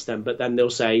announce them. But then they'll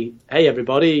say, "Hey,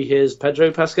 everybody, here's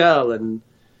Pedro Pascal and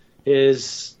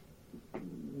here's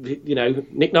Nick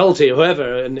Nolte or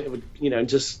whoever," and it would,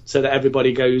 just so that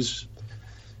everybody goes,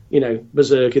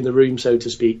 berserk in the room, so to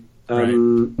speak. Right.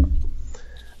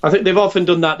 I think they've often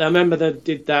done that. I remember they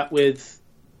did that with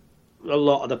a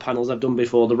lot of the panels I've done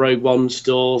before, the Rogue One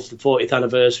stuff, the 40th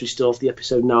anniversary stuff, the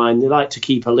Episode 9. They like to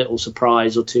keep a little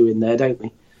surprise or two in there, don't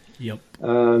they? Yep.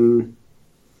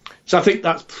 So I think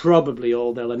that's probably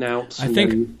all they'll announce. I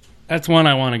think that's one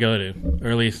I want to go to,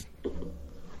 or at least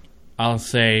I'll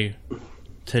say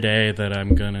today that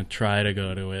I'm going to try to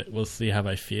go to it. We'll see how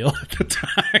I feel at the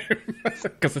time,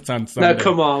 because it's on Sunday. No,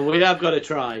 come on, we have got to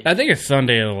try. I think it's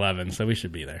Sunday at 11, so we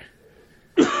should be there.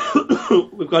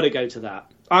 We've got to go to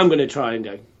that. I'm going to try and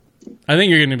go. I think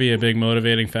you're going to be a big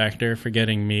motivating factor for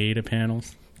getting me to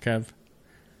panels, Kev.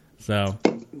 So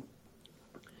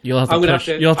you'll have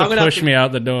to push me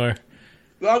out the door.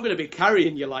 Well, I'm going to be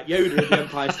carrying you like Yoda in The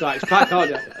Empire Strikes Back,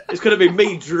 aren't you? It's going to be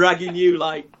me dragging you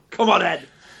like, come on, Ed.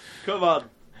 Come on.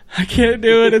 I can't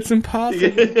do it. It's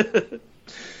impossible.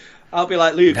 I'll be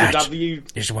like, Luke, that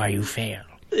is why you fail.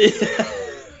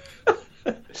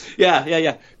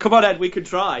 Yeah. Come on, Ed, we can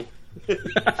try.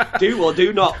 Do or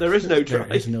do not. There is no try.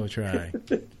 There is no try.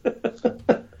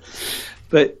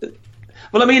 Well,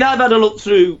 I mean, I've had a look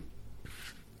through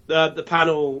the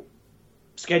panel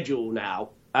schedule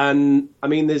now, and I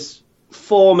mean, there's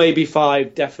 4, maybe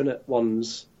 5 definite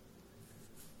ones.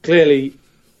 Clearly,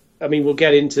 I mean, we'll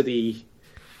get into the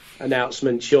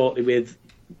announcement shortly with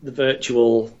the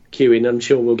virtual queuing. I'm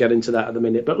sure we'll get into that in a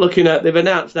minute. But looking at, they've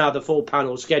announced now the full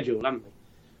panel schedule, haven't they,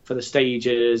 for the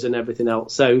stages and everything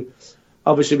else. So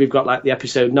obviously we've got like the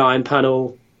Episode 9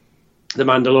 panel, the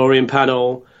Mandalorian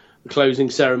panel, the closing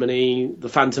ceremony, the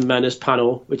Phantom Menace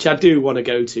panel, which I do want to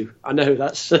go to. I know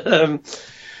that's.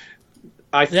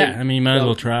 I think, you might as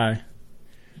well try.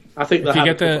 I think they'll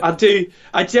have. I do.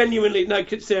 I genuinely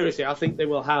seriously. I think they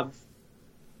will have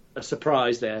a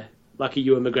surprise there, like a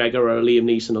Ewan McGregor or a Liam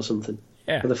Neeson or something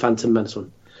for the Phantom Menace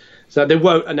one. So they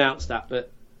won't announce that,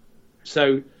 but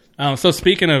so. So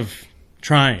speaking of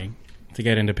trying to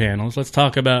get into panels, let's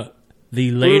talk about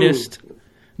the latest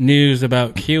news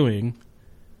about queuing.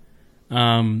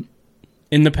 In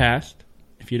the past,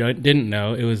 if you didn't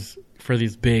know, it was for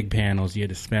these big panels you had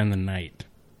to spend the night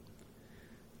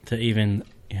to even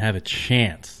have a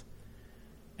chance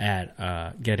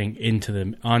at getting into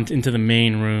the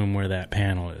main room where that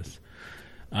panel is.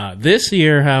 This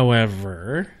year,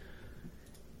 however,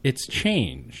 it's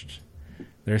changed.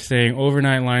 They're saying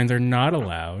overnight lines are not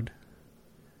allowed,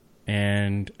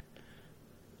 and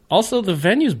also the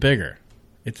venue's bigger.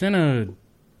 It's in a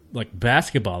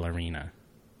basketball arena,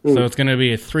 so it's going to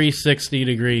be a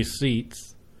 360-degree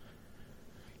seats.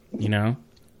 You know,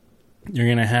 you're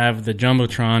going to have the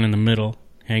jumbotron in the middle,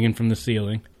 hanging from the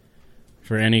ceiling,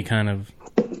 for any kind of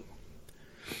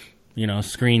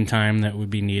screen time that would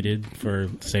be needed for,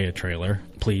 say, a trailer.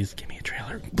 Please give me a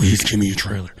trailer. Please give me a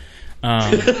trailer.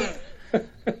 That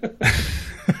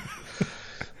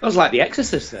was like The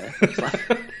Exorcist there.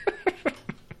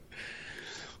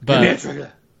 But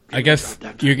I guess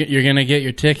you're going to get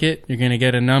your ticket. You're going to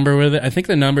get a number with it. I think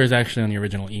the number is actually on the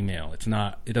original email. It's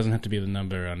not. It doesn't have to be the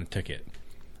number on the ticket.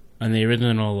 On the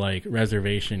original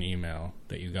reservation email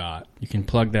that you got, you can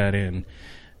plug that in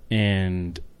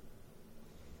and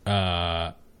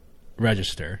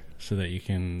register so that you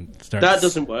can start. That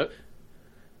doesn't work.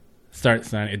 Start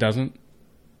signing. It doesn't.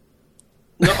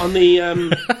 Not on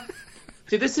the.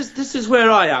 See, this is where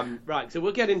I am. Right, so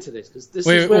we'll get into this because this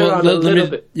is where I'm a little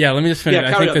bit. Yeah, let me just finish.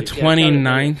 I think the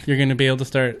 29th you're going to be able to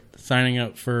start signing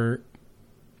up for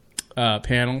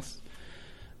panels.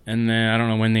 And then I don't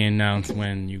know when they announce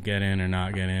when you get in or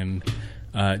not get in.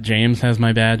 James has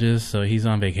my badges, so he's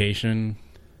on vacation.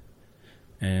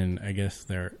 And I guess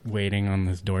they're waiting on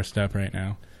his doorstep right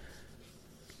now.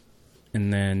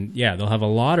 And then, they'll have a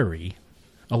lottery.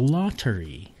 A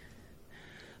lottery.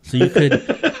 So you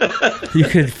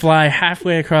could fly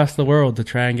halfway across the world to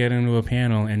try and get into a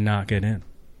panel and not get in.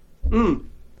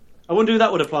 I wonder who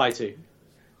that would apply to.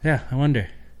 Yeah, I wonder.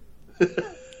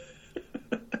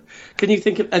 Can you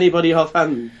think of anybody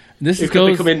offhand? This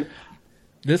goes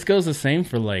the same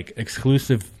for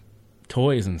exclusive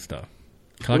toys and stuff,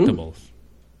 collectibles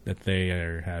that they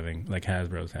are having, like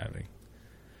Hasbro's having.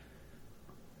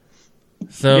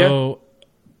 So,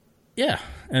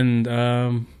 and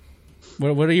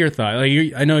what are your thoughts?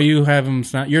 I know you have them.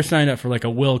 You're signed up for a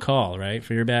will call, right,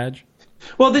 for your badge?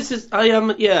 Well, this is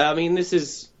this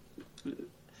is,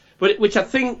 which I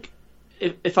think.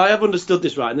 If I have understood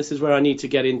this right, and this is where I need to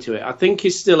get into it, I think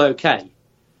is still okay.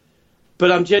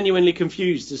 But I'm genuinely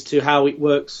confused as to how it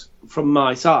works from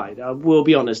my side. I will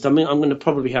be honest. I'm going to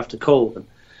probably have to call them.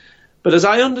 But as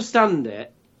I understand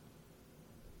it,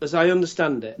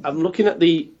 I'm looking at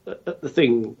the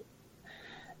thing.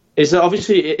 Is that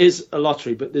obviously it is a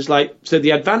lottery, but there's so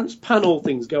the advanced panel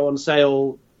things go on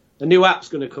sale. The new app's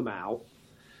going to come out,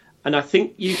 and I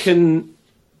think you can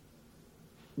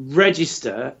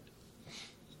register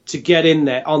to get in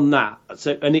there on that.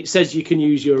 So, and it says you can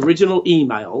use your original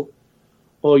email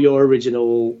or your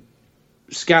original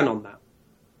scan on that.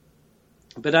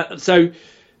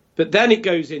 But then it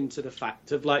goes into the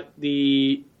fact of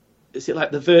the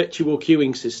virtual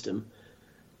queuing system.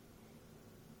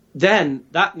 Then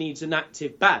that needs an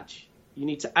active badge. You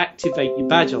need to activate your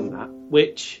badge on that,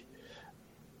 which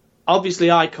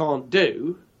obviously I can't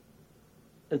do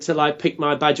until I pick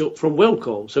my badge up from will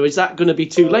call. So is that going to be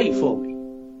too late for me?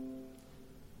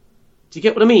 Do you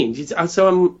get what I mean?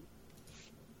 So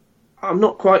I'm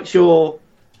not quite sure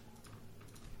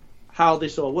how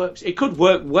this all works. It could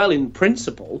work well in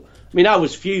principle. I mean, I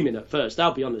was fuming at first,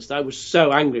 I'll be honest. I was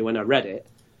so angry when I read it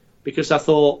because I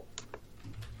thought,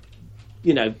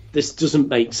 this doesn't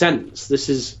make sense.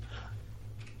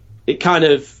 It kind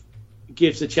of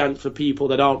gives a chance for people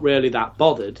that aren't really that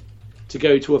bothered to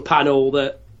go to a panel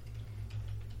that,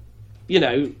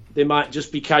 they might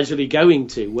just be casually going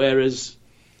to, whereas...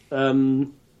 I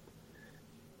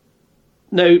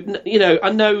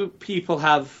know people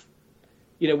have,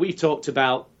 we've talked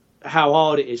about how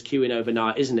hard it is queuing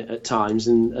overnight, isn't it, at times,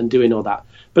 and doing all that.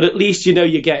 But at least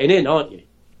you're getting in, aren't you?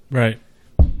 Right.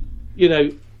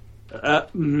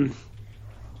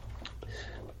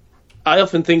 I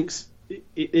often think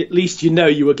at least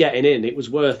you were getting in. It was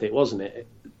worth it, wasn't it?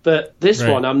 But this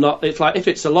one, I'm not. It's like if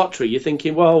it's a lottery, you're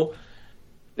thinking, well,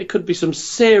 there could be some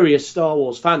serious Star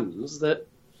Wars fans that,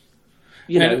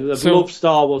 love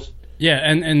Star Wars. Yeah,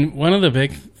 and one of the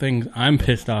big things I'm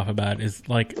pissed off about is,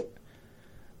 like,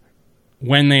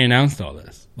 when they announced all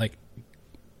this. Like,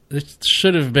 this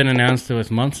should have been announced to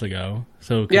us months ago,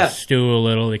 so it could stew a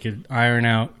little, they could iron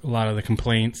out a lot of the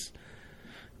complaints.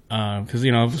 Because,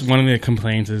 one of the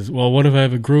complaints is, well, what if I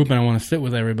have a group and I want to sit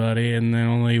with everybody and then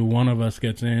only one of us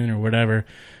gets in or whatever?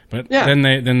 But then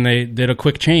they did a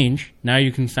quick change. Now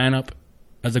you can sign up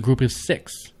as a group of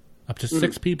 6. Up to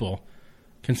 6 people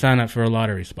can sign up for a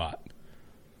lottery spot.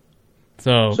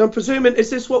 So I'm presuming, is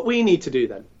this what we need to do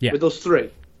then? Yeah. With us 3?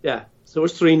 Yeah. So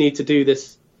us 3 need to do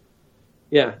this,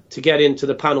 to get into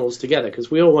the panels together,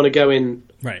 because we all want to go in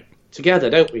together,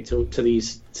 don't we, to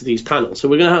these panels. So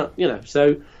we're going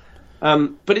to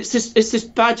have, but it's this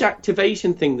badge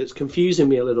activation thing that's confusing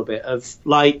me a little bit, of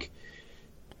like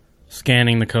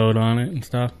scanning the code on it and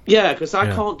stuff. Yeah, because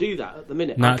I can't do that at the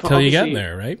minute. Not till you get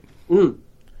there, right?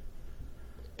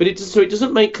 But it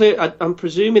doesn't make clear. I'm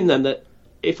presuming then that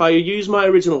if I use my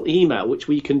original email, which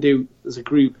we can do as a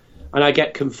group, and I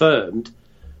get confirmed,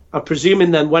 I'm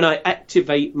presuming then when I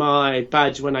activate my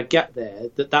badge when I get there,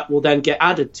 that will then get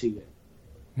added to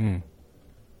it.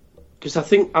 Because I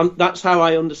think that's how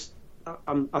I understand.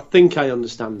 I think I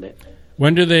understand it.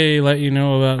 When do they let you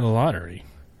know about the lottery?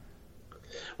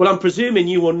 Well, I'm presuming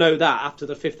you will know that after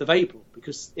the 5th of April,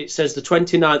 because it says the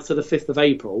 29th to the 5th of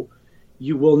April,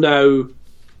 you will know.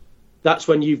 That's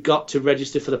when you've got to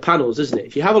register for the panels, isn't it?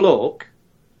 If you have a look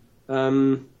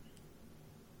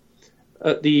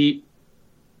at the...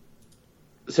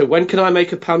 So when can I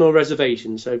make a panel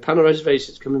reservation? So panel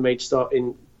reservations can be made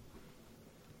starting...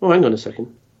 Oh, hang on a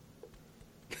second.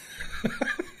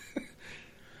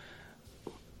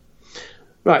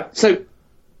 Right, so...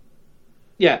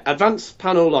 Yeah, advanced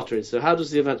panel lotteries. So how does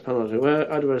the advanced panel lottery...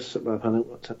 How do I set my panel?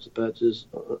 What types of badges?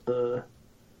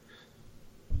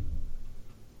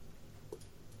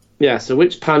 Yeah, so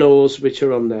which panels which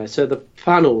are on there? So the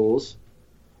panels...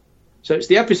 So it's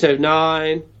the Episode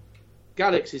 9,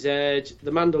 Galaxy's Edge,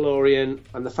 The Mandalorian,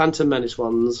 and the Phantom Menace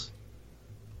ones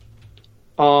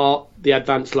are the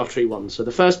advanced lottery ones. So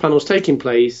the first panels taking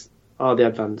place are the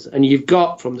advanced. And you've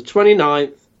got from the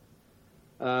 29th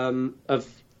of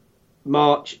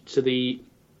March to the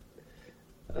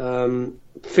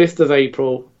 5th of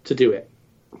April to do it.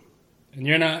 And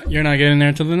you're not getting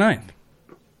there till the 9th.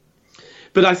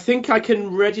 But I think I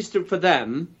can register for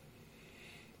them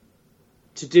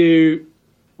to do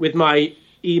with my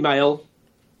email.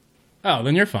 Oh,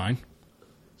 then you're fine.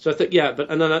 So I think,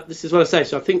 this is what I say.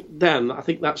 So I think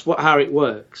that's how it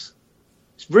works.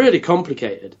 It's really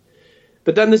complicated.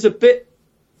 But then there's a bit,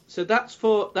 so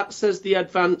that says the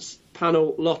advanced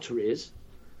panel lotteries.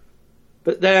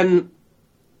 But then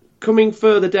coming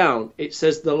further down, it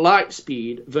says the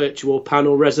Lightspeed virtual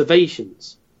panel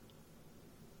reservations.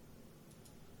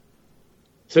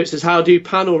 So it says, how do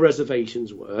panel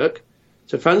reservations work?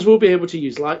 So fans will be able to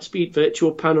use Lightspeed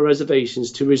virtual panel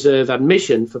reservations to reserve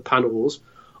admission for panels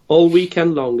all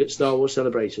weekend long at Star Wars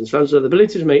Celebrations. Fans will have the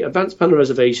ability to make advanced panel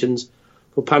reservations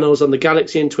for panels on the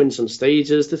Galaxy and Twin Sun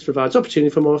stages. This provides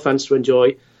opportunity for more fans to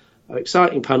enjoy our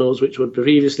exciting panels, which would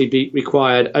previously be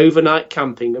required overnight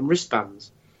camping and wristbands.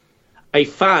 A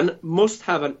fan must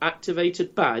have an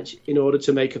activated badge in order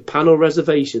to make a panel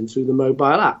reservation through the mobile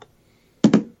app.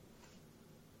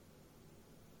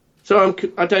 So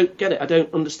I don't get it. I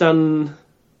don't understand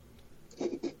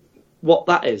what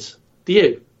that is. Do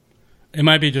you? It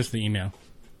might be just the email.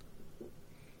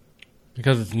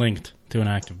 Because it's linked to an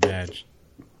active badge.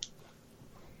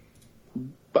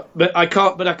 But I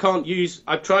can't use...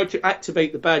 I've tried to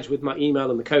activate the badge with my email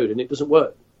and the code, and it doesn't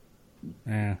work.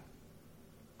 Yeah.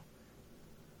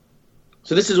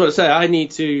 So this is what I say. I'm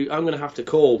going to have to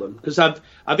call them, because I've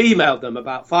emailed them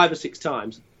about 5 or 6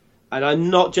 times. And I'm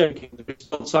not joking. The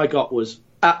response I got was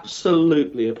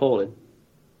absolutely appalling.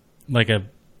 Like a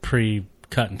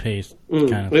pre-cut and paste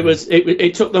kind of thing.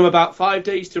 It took them about 5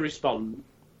 days to respond.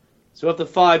 So of the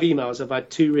 5 emails, I've had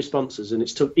 2 responses, and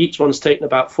each one's taken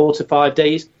about 4 to 5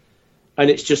 days. And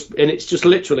it's just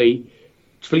literally,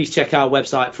 please check our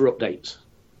website for updates.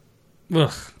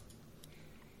 Ugh.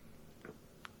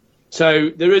 So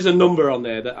there is a number on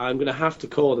there that I'm going to have to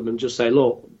call them and just say,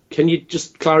 look, can you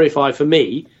just clarify for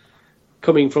me,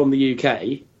 coming from the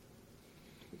UK,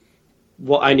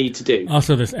 what I need to do?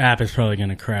 Also, this app is probably going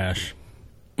to crash.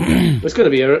 It's going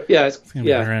to be it's going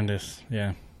to be horrendous.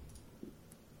 Yeah,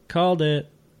 called it.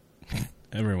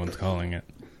 Everyone's calling it.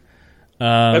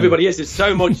 Everybody is. There's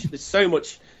so much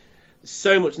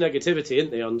negativity, isn't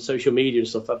there, on social media and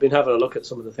stuff. I've been having a look at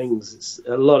some of the things.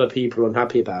 A lot of people are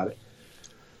unhappy about it.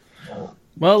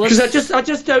 Well, because I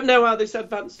just don't know how this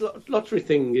advanced lottery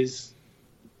thing is,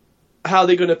 how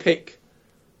they're going to pick.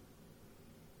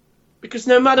 Because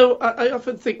I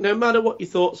often think, no matter what your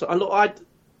thoughts are, look,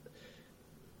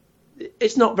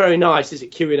 it's not very nice, is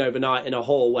it, queuing overnight in a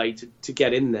hallway to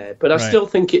get in there? But I still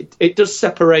think it does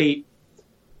separate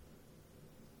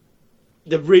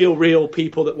the real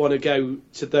people that want to go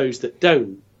to those that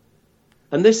don't.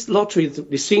 And this lottery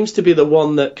seems to be the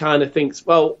one that kind of thinks,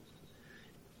 well,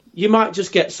 you might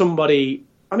just get somebody,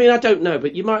 I mean, I don't know,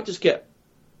 but you might just get,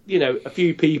 a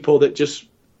few people that just,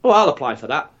 I'll apply for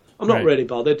that. I'm not really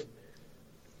bothered.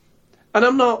 And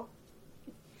I'm not,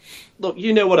 look,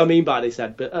 you know what I mean by this,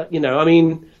 Ed, but, I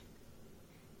mean,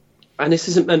 and this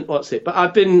isn't meant, but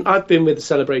I've been with the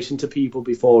Celebration to people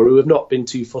before who have not been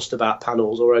too fussed about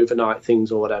panels or overnight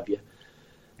things or whatever.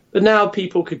 But now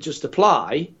people could just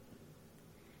apply,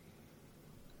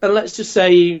 and let's just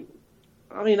say,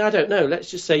 I mean, I don't know, let's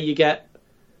just say you get,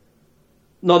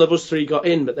 none of us three got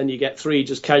in, but then you get 3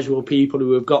 just casual people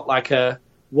who have got like a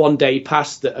one-day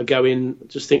pass that are going,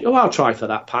 just think, I'll try for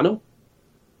that panel.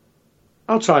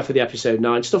 I'll try for the episode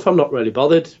 9 stuff. I'm not really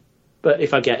bothered. But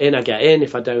if I get in, I get in.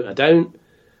 If I don't, I don't.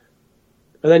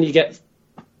 And then you get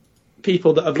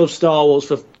people that have loved Star Wars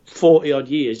for 40-odd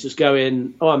years just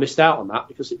going, I missed out on that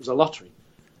because it was a lottery.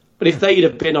 But if they'd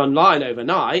have been online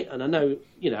overnight, and I know,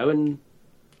 and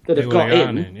they'd have got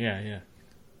in. Yeah.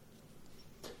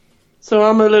 So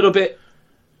I'm a little bit...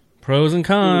 Pros and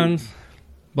cons.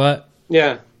 But...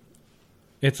 Yeah.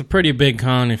 It's a pretty big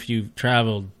con if you've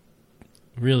traveled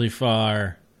really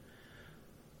far,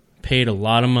 paid a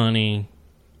lot of money,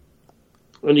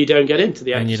 and you don't get into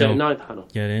the episode 9 panel.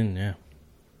 Get in, yeah.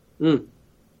 I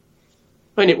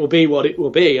mean, it will be what it will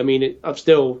be. I mean, I'm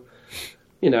still,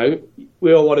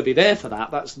 we all want to be there for that.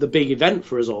 That's the big event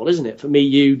for us all, isn't it? For me,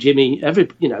 you, Jimmy, that's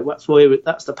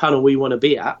the panel we want to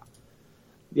be at.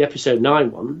 The episode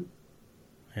 9 one.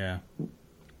 Yeah.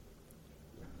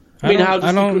 I mean,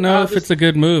 I don't know if it's a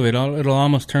good move. It'll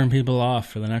almost turn people off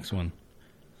for the next one.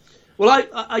 Well,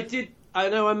 I did. I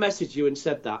know I messaged you and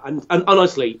said that, and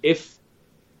honestly, if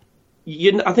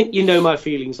I think you know my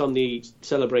feelings on the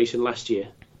Celebration last year.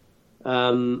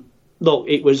 Look,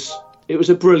 it was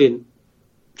a brilliant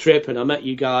trip, and I met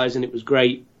you guys, and it was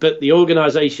great. But the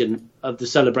organisation of the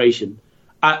Celebration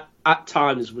at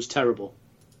times was terrible,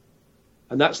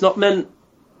 and that's not meant.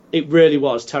 It really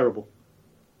was terrible.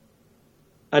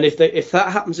 And if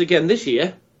that happens again this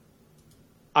year,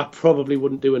 I probably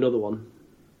wouldn't do another one.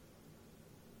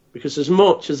 Because as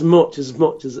much as,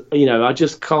 I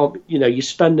just can't, you're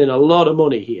spending a lot of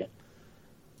money here.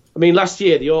 I mean, last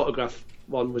year, the autograph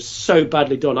one was so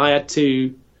badly done, I had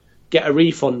to get a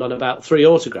refund on about 3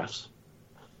 autographs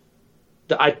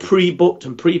that I pre-booked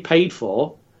and prepaid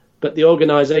for, but the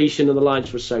organisation and the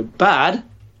lines were so bad.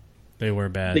 They were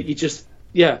bad. That you just,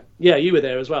 yeah, you were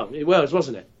there as well. It was,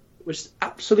 wasn't it? It was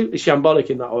absolutely shambolic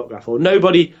in that autograph hall.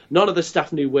 None of the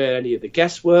staff knew where any of the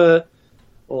guests were,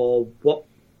 or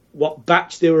what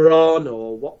batch they were on,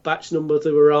 or what batch number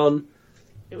they were on.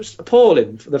 It was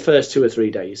appalling for the first 2 or 3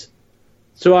 days.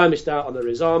 So I missed out on the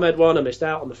Riz Ahmed one. I missed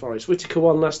out on the Forrest Whitaker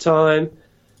one last time.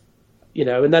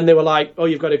 And then they were like,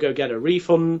 you've got to go get a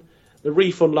refund. The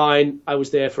refund line, I was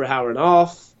there for an hour and a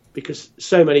half because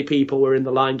so many people were in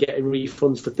the line getting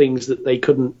refunds for things that they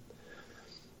couldn't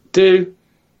do.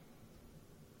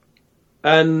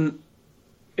 And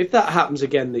if that happens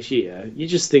again this year, you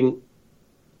just think,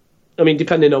 I mean,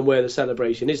 depending on where the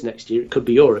Celebration is next year, it could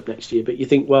be Europe next year, but you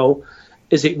think, well,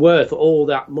 is it worth all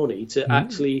that money to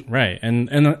actually... Right, and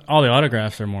all the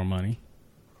autographs are more money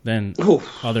than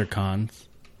other cons.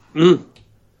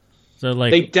 So,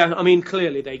 like...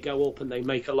 clearly they go up and they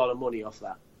make a lot of money off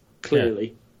that.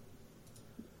 Clearly.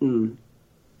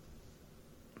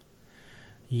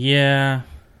 Yeah,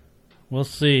 we'll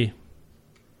see.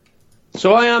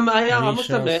 So I must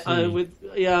admit, I'm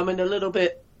in a little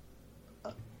bit.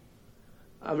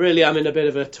 I really am in a bit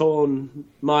of a torn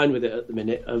mind with it at the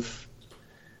minute.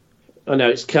 I know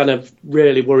it's kind of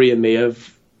really worrying me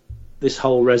of this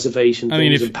whole reservation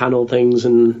things and panel things.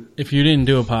 And if you didn't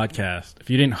do a podcast, if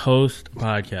you didn't host a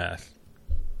podcast,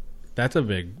 that's a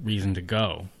big reason to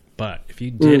go. But if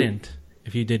you didn't,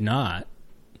 if you did not,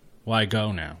 why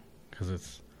go now? Because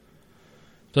it's.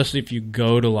 Especially if you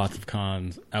go to lots of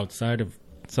cons outside of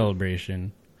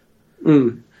Celebration.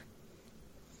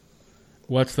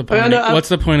 What's the point? What's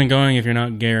the point of going if you're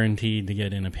not guaranteed to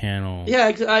get in a panel?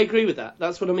 Yeah, I agree with that.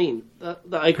 That's what I mean. I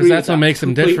agree. Because that's what makes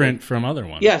them different from other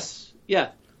ones. Yes.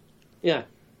 Yeah.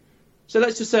 So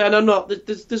let's just say, and I'm not.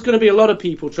 There's going to be a lot of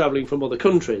people travelling from other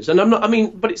countries, and I'm not. I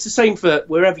mean, but it's the same for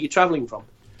wherever you're travelling from.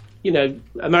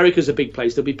 America's a big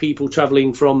place. There'll be people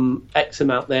travelling from X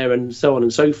amount there and so on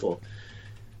and so forth.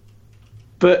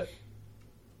 But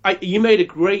you made a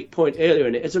great point earlier,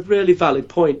 and it's a really valid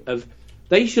point of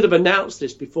they should have announced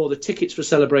this before the tickets for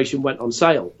Celebration went on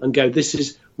sale and go, this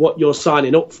is what you're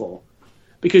signing up for.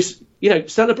 Because,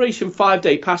 Celebration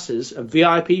 5-day passes and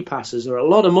VIP passes are a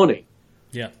lot of money.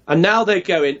 Yeah. And now they're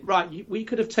going, right, we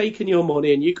could have taken your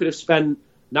money and you could have spent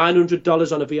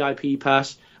 $900 on a VIP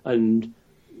pass. And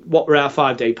what were our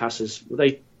 5-day passes? Were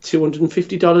they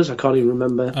 $250? I can't even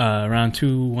remember. Around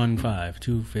 $215,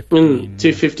 $215.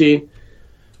 $215.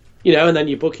 And then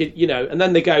you book it, and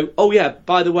then they go, oh, yeah,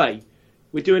 by the way,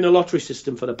 we're doing a lottery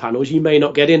system for the panels. You may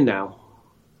not get in now.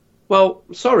 Well,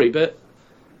 sorry, but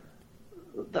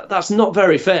that's not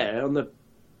very fair on the,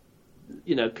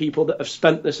 people that have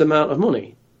spent this amount of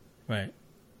money. Right.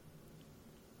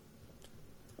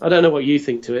 I don't know what you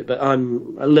think to it, but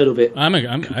I'm a little bit... I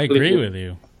agree with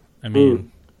you. I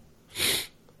mean,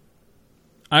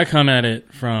 I come at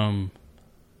it from...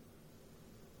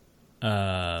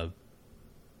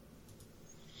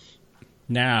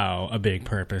 now a big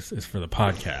purpose is for the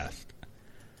podcast.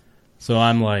 So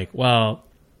I'm like, well,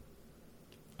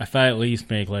 if I at least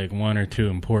make like 1 or 2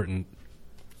 important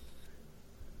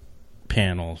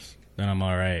panels, then I'm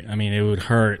all right. I mean, it would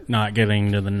hurt not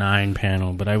getting to the 9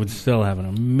 panel, but I would still have an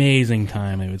amazing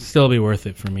time. It would still be worth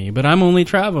it for me. But I'm only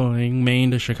traveling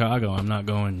Maine to Chicago. I'm not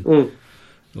going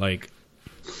like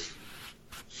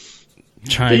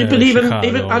China. But even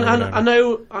Chicago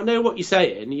I know what you're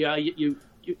saying. Yeah, you're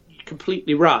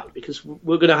completely right, because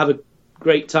we're going to have a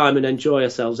great time and enjoy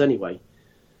ourselves anyway.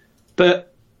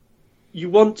 But you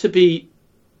want to be...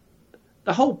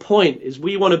 The whole point is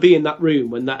we want to be in that room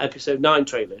when that episode 9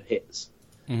 trailer hits.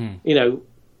 Mm-hmm.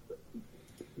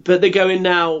 But they're going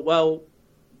now, well,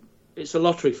 it's a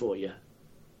lottery for you.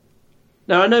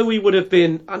 Now, I know we would have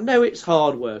been... I know it's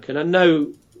hard work, and I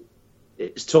know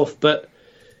it's tough, but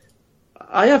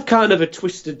I have kind of a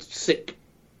twisted, sick,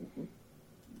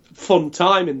 fun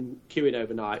time in queuing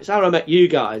overnight. It's how I met you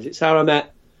guys. It's how I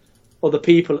met other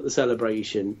people at the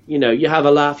Celebration. You have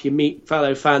a laugh, you meet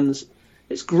fellow fans.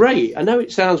 It's great. I know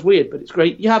it sounds weird, but it's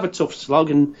great. You have a tough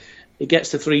slog and it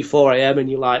gets to 3-4 a.m. and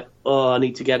you're like, oh, I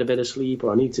need to get a bit of sleep,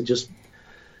 or I need to just...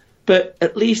 But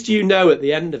at least at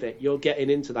the end of it, you're getting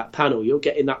into that panel, you're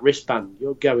getting that wristband,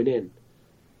 you're going in.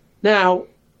 Now,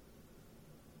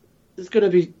 there's going to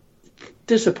be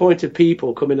disappointed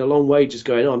people coming a long way just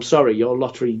going, oh, I'm sorry, your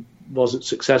lottery wasn't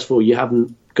successful, you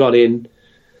haven't got in.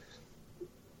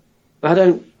 I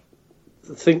don't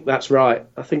think that's right.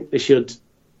 I think they should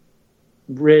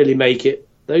really make it,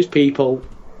 those people,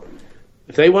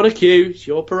 if they want to queue, it's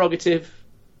your prerogative.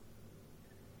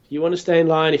 If you want to stay in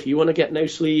line, if you want to get no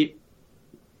sleep.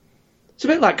 It's a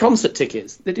bit like concert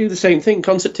tickets. They do the same thing,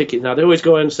 concert tickets now. They always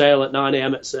go on sale at 9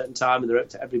 a.m. at a certain time and they're up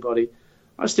to everybody.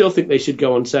 I still think they should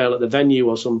go on sale at the venue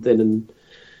or something and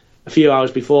a few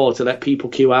hours before to let people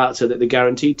queue out so that they're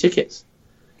guaranteed tickets.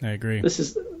 I agree.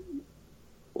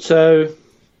 So...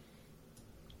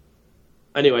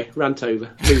 Anyway, rant over.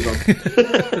 Move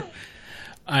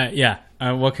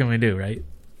on. What can we do, right?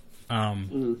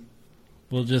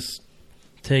 We'll just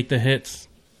take the hits.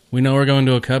 We know we're going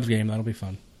to a Cubs game. That'll be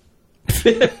fun.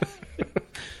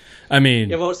 I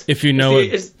mean, if you know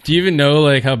it, do you even know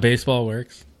like how baseball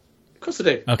works? Of course I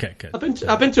do. Okay, good.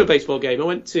 I've been to a baseball game.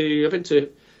 I've been to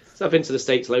the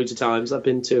States loads of times. I've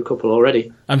been to a couple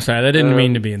already. I'm sorry, that didn't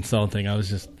mean to be insulting. I was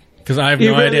just... Because I have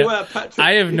no idea.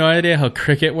 I have no idea how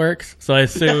cricket works, so I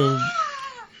assume...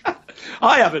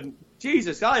 I haven't.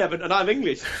 Jesus, I haven't, and I'm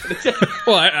English.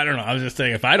 Well, I don't know. I was just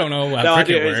saying, if I don't know how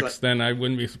cricket works, then I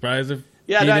wouldn't be surprised if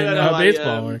you didn't know how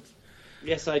baseball works.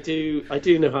 Yes, I do. I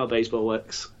do know how baseball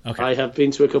works. Okay. I have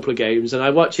been to a couple of games, and I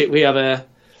watch it. We have a...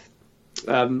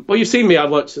 well, you've seen me. I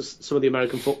watch some of the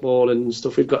American football and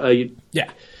stuff. We've got a... Yeah.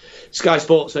 Sky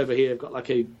Sports over here. I've got like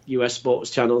a US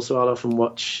sports channel, so I'll often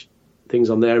watch things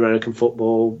on there, American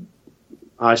football,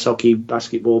 ice hockey,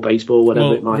 basketball, baseball,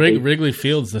 whatever it might be. Wrigley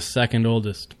Field's the second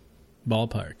oldest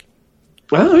ballpark.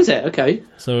 Oh, is it? Okay.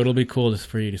 So it'll be cool just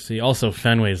for you to see. Also,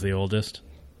 Fenway's the oldest,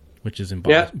 which is in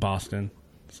Boston.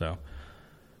 So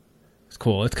it's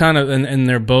cool. It's kind of, and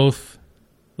they're both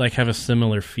like have a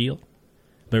similar feel,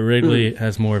 but Wrigley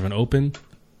has more of an open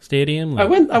stadium.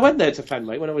 Like, I went there to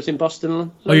Fenway when I was in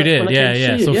Boston. Oh, you did?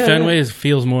 Yeah. So Fenway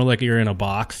feels more like you're in a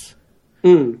box.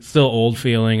 Still old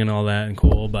feeling and all that and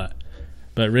cool, but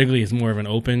Wrigley is more of an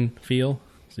open feel,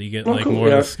 so you get more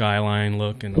of the skyline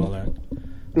look and all that.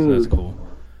 So that's cool.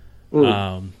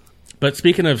 But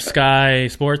speaking of Sky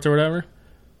Sports or whatever,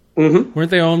 weren't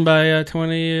they owned by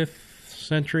 20th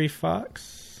Century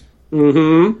Fox?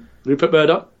 Rupert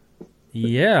Murdoch.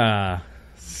 Yeah.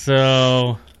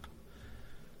 So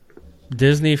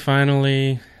Disney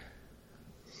finally,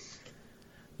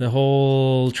 the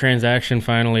whole transaction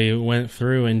finally went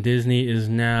through, and Disney has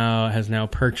now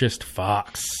purchased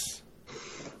Fox.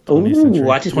 Oh,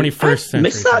 21st century.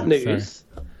 Missed that Fox, news.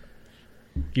 sorry.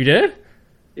 You did?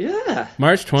 Yeah.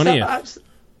 March 20th.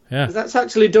 Yeah. That's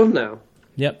actually done now.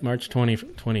 Yep, March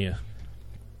 20th.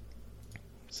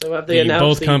 So have they announced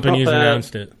both the companies proper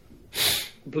announced it.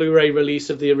 Blu-ray release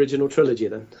of the original trilogy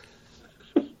then?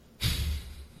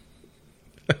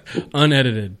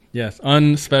 Unedited, yes.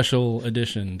 Unspecial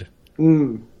editioned.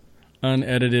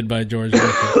 Unedited by George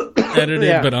Lucas.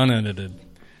 Edited but unedited.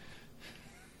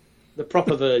 The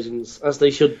proper versions, as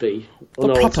they should be. The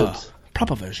unaltered.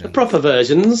 proper version. The proper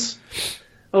versions.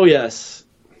 Oh, yes.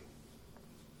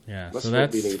 Yeah, That's so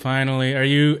what we that's need. finally...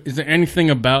 Is there anything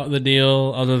about the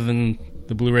deal other than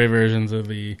the Blu-ray versions of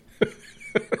the...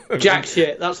 Jack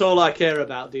shit. That's all I care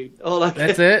about, dude.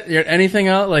 That's it? Anything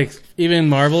else? Like, even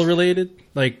Marvel related?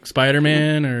 Like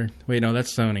Spider-Man or... Wait, no,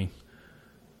 that's Sony.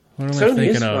 What am I Sony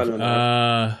thinking is of?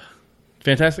 Spider-Man.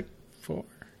 Fantastic Four? Or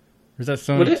is that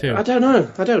Sony too? I don't know.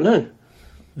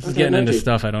 This is getting into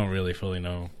stuff I don't really fully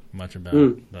know much about.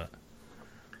 But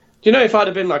Do you know, if I'd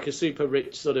have been like a super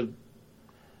rich sort of...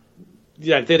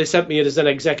 Yeah, they'd have sent me as an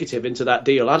executive into that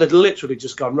deal, I'd have literally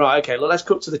just gone, right, okay, let's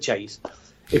cut to the chase.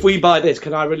 If we buy this,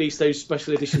 can I release those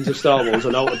special editions of Star Wars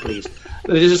unaltered, please?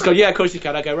 And they just go, yeah, of course you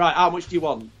can. I go, right, how much do you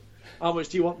want? How much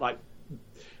do you want? Like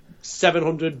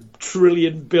 $700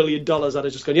 trillion billion. I'd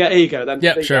have just gone, yeah, here you go.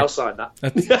 Then sure. I'll sign that.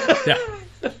 Yeah.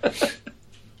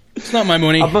 It's not my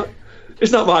money.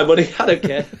 It's not my money. I don't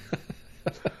care.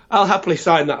 I'll happily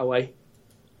sign that away.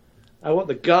 I want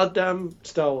the goddamn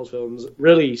Star Wars films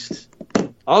released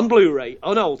on Blu-ray,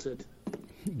 unaltered.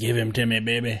 Give him to me,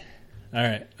 baby. All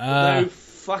right. No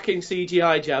fucking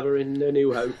CGI jabber in A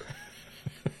New Hope.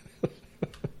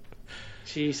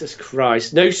 Jesus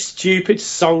Christ. No stupid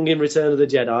song in Return of the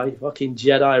Jedi. Fucking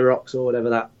Jedi Rocks or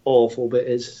whatever that awful bit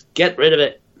is. Get rid of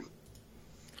it.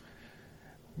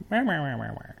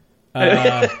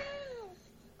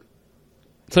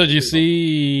 So did you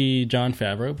see Jon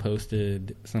Favreau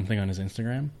posted something on his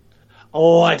Instagram?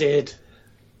 Oh, I did.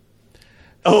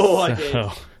 I did.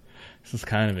 This is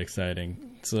kind of exciting.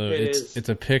 So It's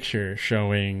a picture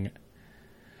showing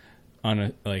on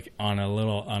a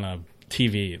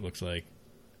TV, it looks like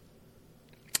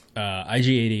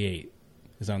IG-88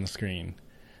 is on the screen,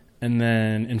 and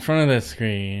then in front of that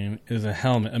screen is a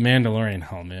helmet, a Mandalorian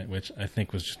helmet, which I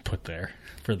think was just put there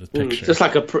for the picture. It's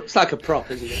like a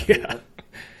prop, isn't it? Yeah.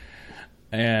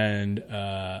 And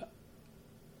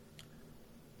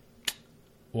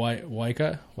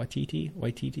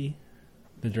Waititi,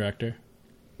 the director.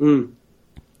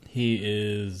 He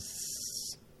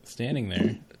is standing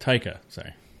there. Taika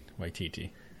Waititi.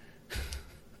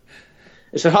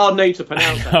 It's a hard name to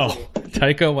pronounce. I know.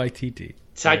 Taika Waititi.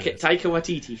 Taika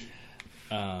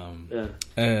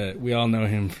Waititi. We all know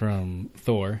him from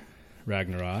Thor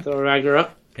Ragnarok.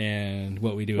 And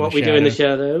What We Do in the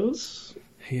Shadows.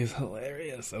 He is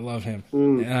hilarious. I love him.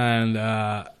 And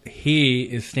he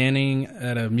is standing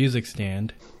at a music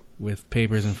stand with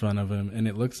papers in front of him, and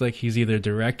it looks like he's either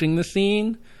directing the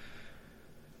scene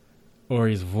or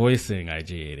he's voicing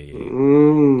IG-88.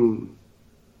 Do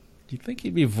you think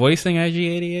he'd be voicing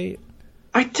IG-88?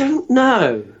 I don't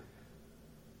know.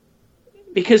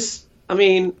 Because, I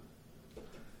mean,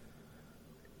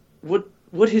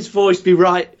 would his voice be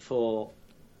right for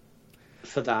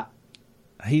that?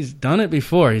 He's done it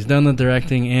before. He's done the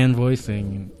directing and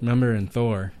voicing. Remember in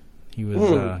Thor, he was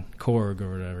Korg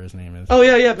or whatever his name is. Oh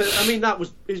yeah, but I mean that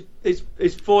was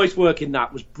his voice work in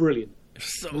that was brilliant.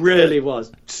 So really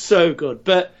was so good.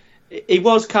 But it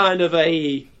was kind of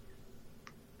a.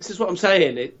 This is what I'm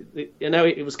saying.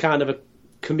 It was kind of a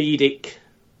comedic,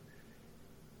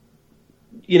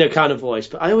 kind of voice.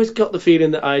 But I always got the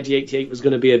feeling that IG-88 was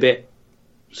going to be a bit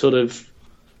sort of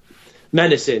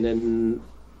menacing and.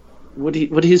 Would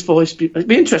his voice be? It'd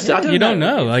be interesting. You don't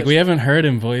know. Like we haven't heard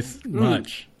him voice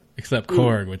much, except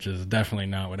Korg, which is definitely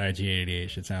not what IG-88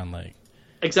 should sound like.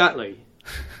 Exactly.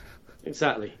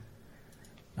 So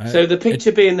the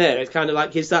picture being there, it's kind of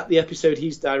like, is that the episode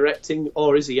he's directing,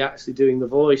 or is he actually doing the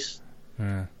voice?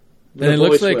 And it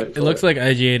looks like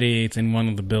IG-88's in one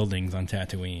of the buildings on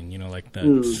Tatooine. Like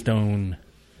that stone,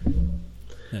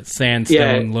 that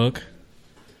sandstone look.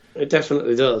 It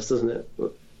definitely does, doesn't it?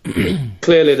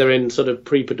 Clearly, they're in sort of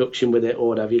pre-production with it or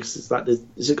whatever. Because it's like, has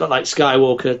it got like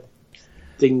Skywalker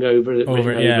thing over it?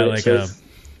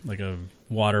 Like a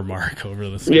watermark over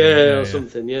the screen. Yeah, or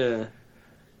something. Yeah.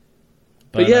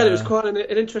 But yeah, it was quite an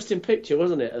interesting picture,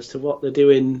 wasn't it, as to what they're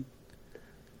doing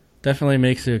Definitely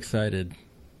makes you excited.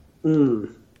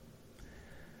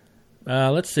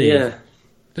 Let's see. Yeah.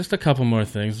 Just a couple more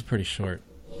things. It's a pretty short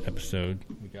episode.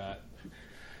 We got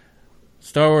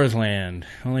Star Wars Land.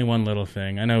 Only one little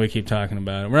thing. I know we keep talking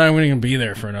about it. We're not going to be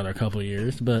there for another couple of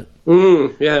years, but...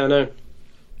 yeah, I know.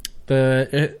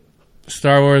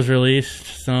 Star Wars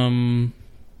released some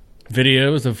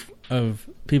videos of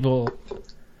people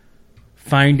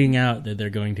finding out that they're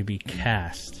going to be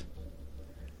cast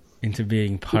into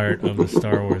being part of the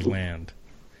Star Wars Land.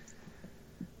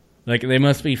 Like, they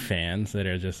must be fans that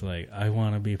are just like, I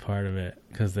want to be part of it,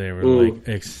 because they were like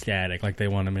ecstatic, like they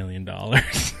won $1 million.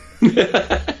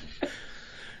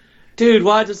 Dude,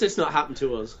 why does this not happen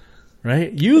to us?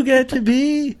 Right? You get to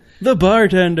be the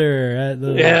bartender at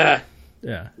the...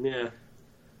 Yeah.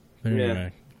 But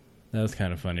anyway, that was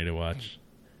kind of funny to watch.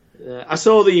 I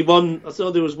saw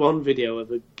there was one video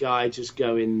of a guy just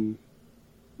going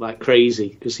like crazy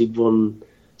because he'd won.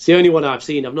 It's the only one I've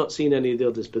seen. I've not seen any of the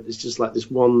others, but there's just like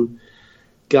this one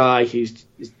guy who's,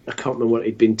 I can't remember what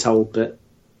he'd been told, but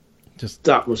just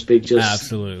that must be just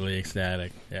absolutely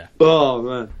ecstatic. Yeah. Oh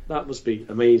man, that must be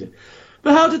amazing.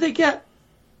 But how did they get?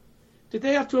 Did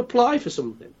they have to apply for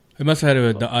something? They must have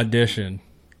had to audition,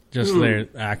 just their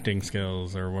acting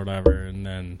skills or whatever, and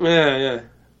then yeah.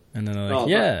 And then they're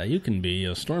like, you can be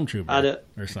a stormtrooper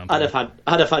or something. I'd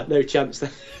have had no chance then.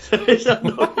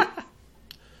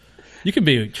 You could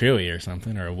be Chewie or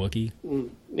something, or a Wookiee.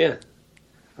 Yeah.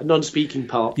 A non-speaking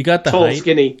part. You got the tall, height.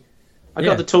 skinny. I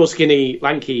got the tall, skinny,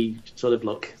 lanky sort of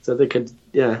look. So they could,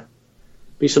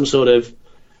 be some sort of...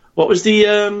 What was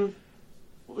the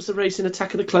race in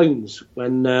Attack of the Clones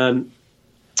when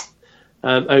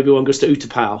Obi-Wan goes to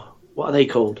Utapau? What are they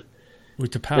called?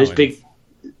 Utapauans. Those big...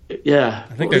 Yeah.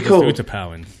 I think they're just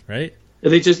Utapauans, right? Are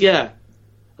they just, Are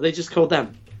they just called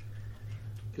them?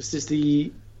 Because there's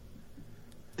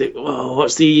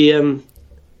what's the...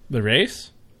 The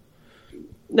race?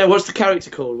 No, what's the character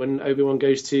called when Obi-Wan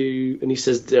goes to... And he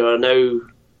says there are no...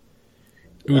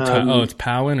 Utai. It's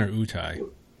Powin or Utai?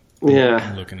 Yeah.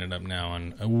 I'm looking it up now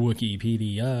on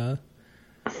Wikipedia.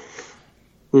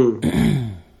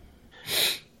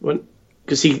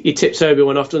 Because he tips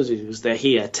Obi-Wan off, doesn't he? Because they're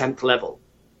here, 10th level.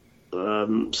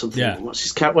 Something. Yeah.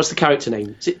 What's the character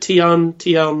name? Is it Tion?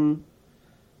 Because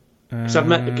I've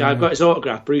met the guy. I've got his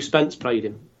autograph. Bruce Spence played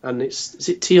him, and is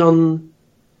it Tion?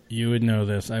 You would know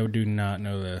this. I do not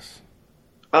know this.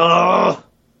 Oh,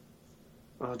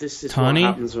 this is Tawny? What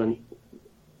happens when.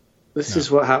 This is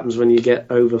what happens when you get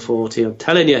over 40. I'm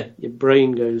telling you, your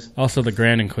brain goes. Also, the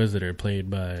Grand Inquisitor, played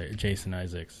by Jason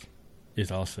Isaacs,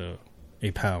 is also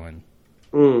a Powin.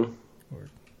 Or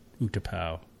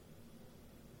Utapau.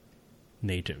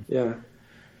 Native. Yeah.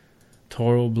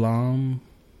 Toril Blom.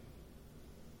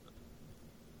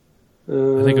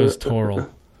 I think it was Toril.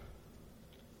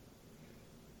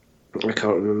 I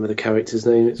can't remember the character's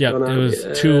name. It was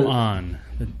Tuon.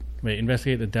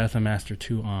 Investigate the death of Master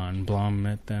Tuon. Blom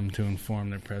met them to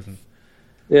inform their presence.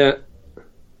 Yeah.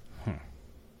 Huh.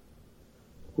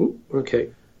 Ooh, okay.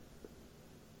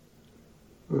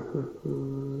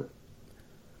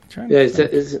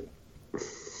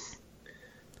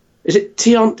 Is it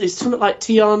Tion? It's something like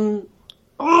Tion.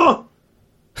 Oh,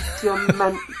 Tion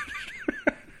Man.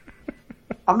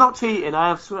 I'm not cheating.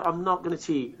 I'm not going to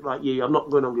cheat like you. I'm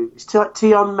not going on Google. It's Tion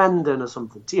Menden or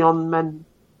something. Tion Medan.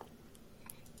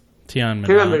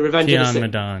 Remember Revenge Tion of the Sith?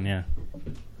 Medan, yeah.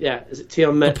 Yeah, is it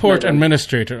Tion Medan? The port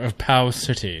administrator of Pow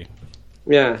City.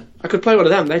 Yeah, I could play one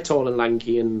of them. They're tall and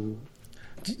lanky and...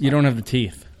 You don't have the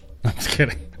teeth. I'm just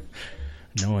kidding.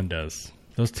 No one does.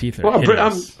 Those teeth are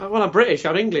hideous. I'm British.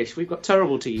 I'm English. We've got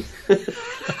terrible teeth.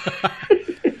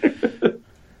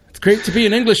 It's great to be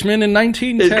an Englishman in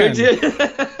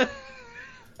 1910.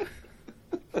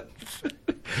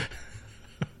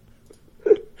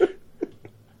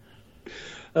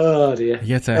 Oh dear!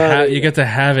 You get to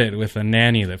have it with a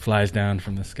nanny that flies down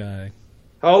from the sky.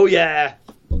 Oh yeah,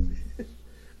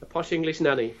 a posh English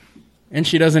nanny. And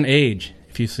she doesn't age.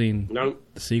 If you've seen the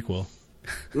sequel.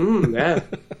 Yeah.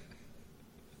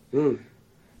 All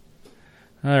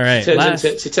right.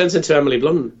 She turns into Emily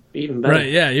Blunt. Even better. Right?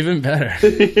 Yeah, even better.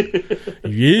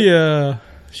 Yeah,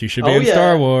 she should be in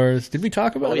Star Wars. Did we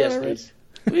talk about that? Yes,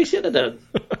 we should have done.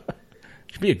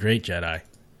 She'd be a great Jedi.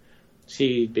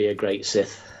 She'd be a great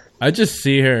Sith. I just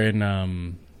see her in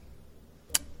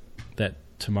that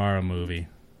Tomorrow movie.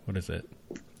 What is it?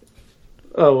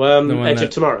 Oh, Edge of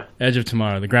Tomorrow. Edge of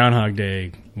Tomorrow, the Groundhog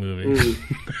Day movie.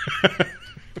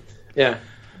 Yeah.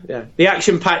 The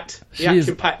action-packed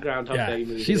Groundhog Day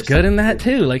movie. She's good in that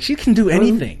too. Like, she can do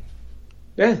anything.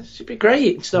 Yeah, she'd be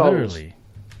great in Star Wars. Literally.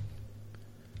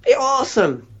 Be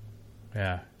awesome.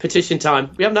 Yeah. Petition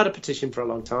time. We haven't had a petition for a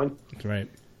long time. That's right.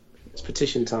 It's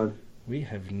petition time. We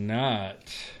have not.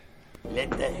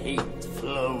 Let the hate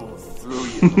flow through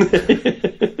you.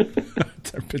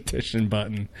 It's our petition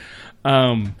button.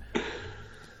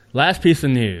 Last piece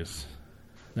of news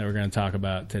that we're going to talk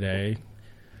about today.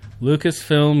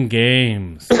 Lucasfilm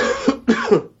Games.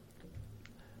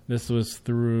 This was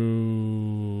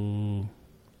through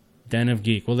Den of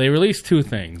Geek. Well, they released two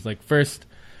things. Like, first,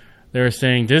 they were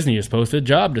saying Disney has posted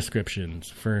job descriptions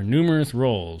for numerous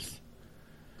roles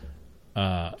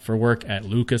for work at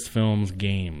Lucasfilm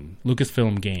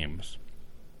Games,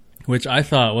 which I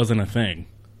thought wasn't a thing.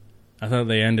 I thought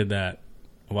they ended that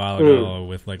a while ago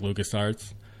with, like,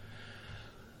 LucasArts.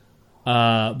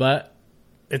 But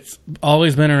it's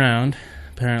always been around,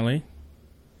 apparently.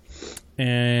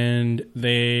 And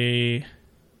they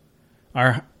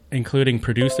are including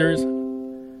producers,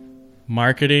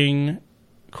 marketing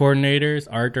coordinators,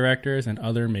 art directors, and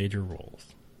other major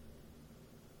roles.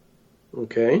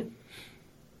 Okay.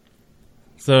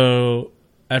 So,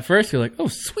 at first you're like, oh,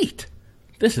 sweet.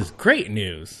 This is great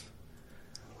news.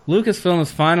 Lucasfilm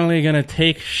is finally going to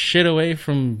take shit away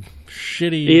from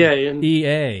shitty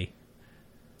EA.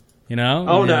 You know?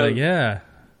 Oh, no. Like, yeah.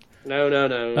 No.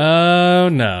 Oh,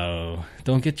 no.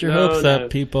 Don't get your hopes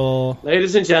up, people.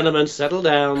 Ladies and gentlemen, settle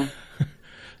down.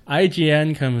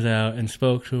 IGN comes out and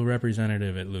spoke to a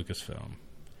representative at Lucasfilm.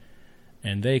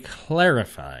 And they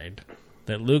clarified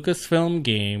that Lucasfilm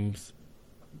Games,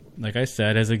 like I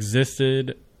said, has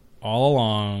existed all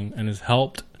along and has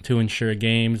helped to ensure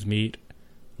games meet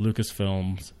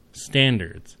Lucasfilm's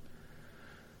standards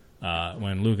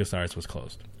when LucasArts was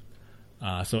closed.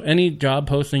 So any job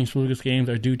postings for Lucas Games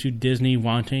are due to Disney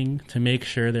wanting to make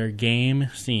sure their game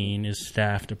scene is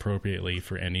staffed appropriately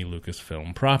for any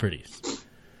Lucasfilm properties.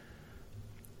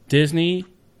 Disney,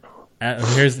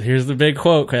 here's the big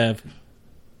quote, Kev.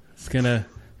 It's gonna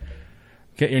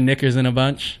get your knickers in a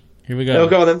bunch. Here we go.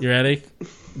 Go then. You ready?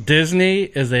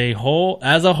 Disney as a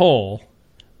whole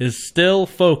is still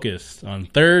focused on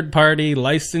third-party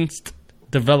licensed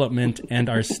development and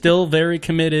are still very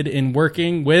committed in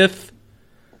working with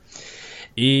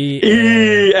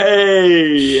EA.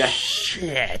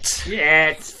 Shit.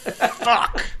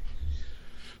 Fuck.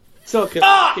 Talk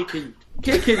about kicking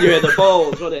you in the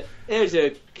balls, wasn't it? Here's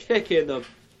a kick in the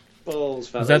balls,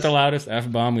 fellas. Is that the loudest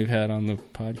F-bomb we've had on the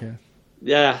podcast?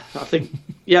 Yeah, I think.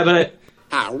 Yeah, but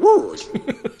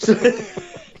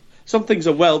some things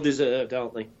are well deserved,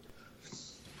 aren't they?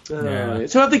 Yeah.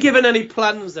 So have they given any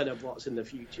plans then of what's in the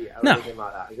future or No. anything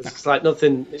like that? Because it's like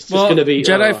nothing. It's just going to be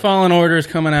Jedi Fallen Order is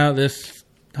coming out this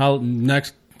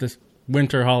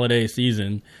winter holiday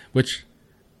season, which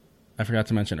I forgot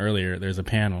to mention earlier. There's a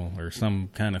panel or some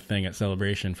kind of thing at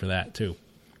Celebration for that too.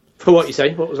 For what you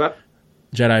say? What was that?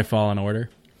 Jedi Fallen Order.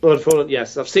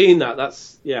 Yes, I've seen that.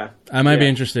 That's I might be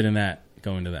interested in that.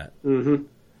 Going to that. Mm-hmm.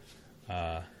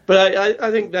 But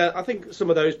I think some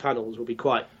of those panels will be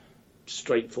quite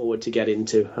straightforward to get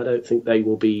into. I don't think they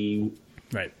will be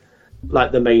right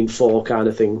like the main four kind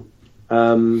of thing.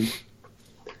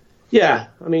 Yeah,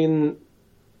 I mean,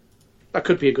 that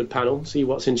could be a good panel. See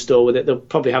what's in store with it. They'll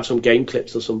probably have some game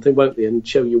clips or something, won't they, and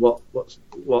show you what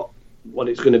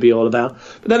it's going to be all about.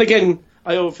 But then again,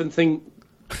 I often think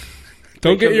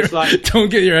don't get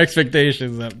your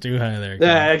expectations up too high there.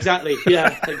 Yeah, exactly.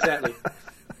 Yeah, exactly.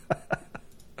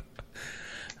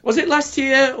 Was it last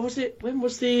year? Or when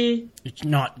was the? It's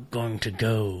not going to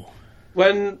go.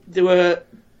 When they were,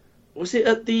 was it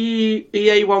at the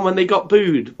EA one when they got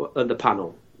booed at the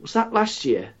panel? Was that last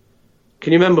year?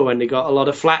 Can you remember when they got a lot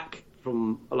of flack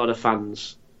from a lot of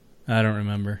fans? I don't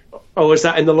remember. Oh, was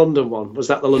that in the London one? Was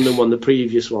that the London one, the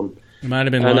previous one? It might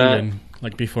have been London,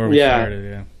 like before we started.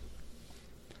 Yeah.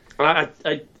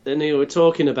 And they were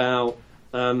talking about.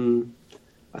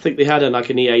 I think they had an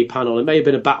EA panel. It may have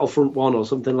been a Battlefront one or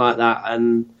something like that.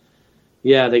 And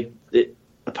yeah, they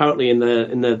apparently in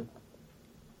the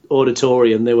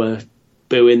auditorium they were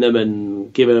booing them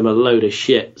and giving them a load of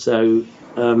shit. So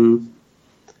it'd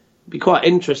be quite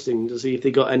interesting to see if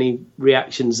they got any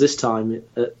reactions this time.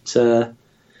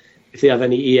 If they have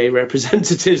any EA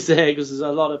representatives there, because there's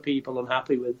a lot of people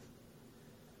unhappy with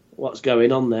what's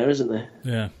going on there, isn't there?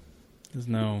 Yeah, there's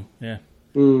no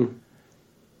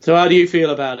So how do you feel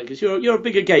about it? Because you're a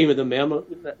bigger gamer than me.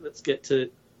 Let's get to.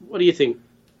 What do you think?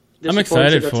 I'm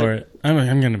excited for it.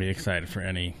 I'm going to be excited for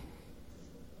any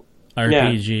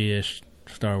RPG-ish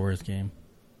Star Wars game.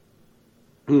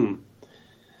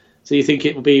 So you think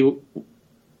it'll be? You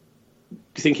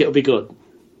think it'll be good?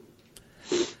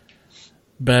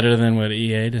 Better than what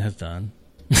EA has done.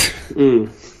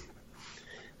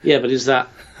 Yeah, but is that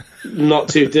not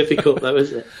too difficult though?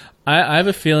 Is it? I have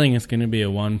a feeling it's going to be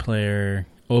a one-player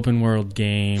open world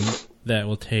game that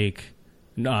will take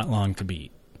not long to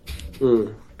beat.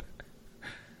 Mm.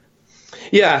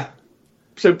 Yeah,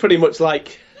 so pretty much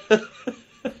like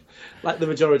like the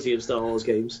majority of Star Wars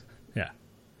games. Yeah,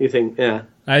 you think? Yeah,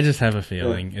 I just have a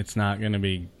feeling it's not going to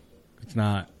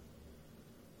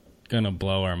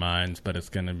blow our minds, but it's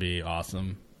going to be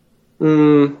awesome.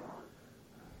 I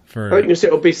think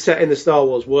it'll be set in the Star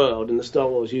Wars world, in the Star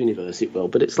Wars universe. It will,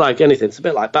 but it's like anything. It's a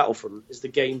bit like Battlefront. Is the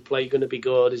gameplay going to be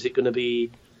good? Is it going to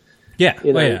be? Yeah,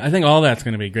 I think all that's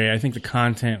going to be great. I think the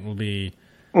content will be.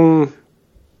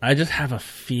 I just have a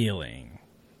feeling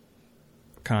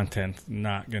content's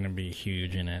not going to be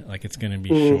huge in it. Like it's going to be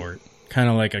short, kind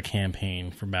of like a campaign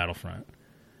for Battlefront.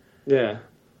 Yeah.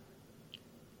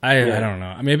 I don't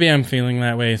know. Maybe I'm feeling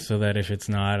that way, so that if it's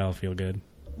not, I'll feel good,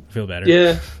 feel better.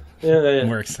 Yeah.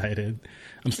 More excited.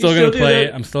 I'm still going to play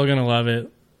it. I'm still going to love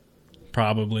it.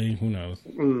 Probably. Who knows?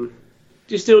 Do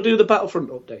you still do the Battlefront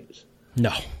updates?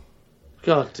 No.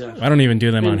 God damn. I don't even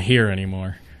do them on here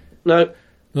anymore. No.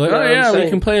 They're like, we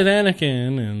can play as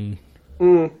Anakin and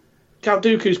Count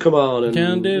Dooku's come on and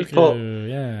Count Dooku,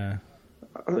 yeah.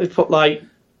 They put like.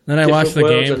 Then I watched the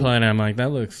gameplay and I'm like,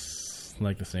 that looks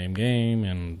like the same game,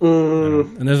 and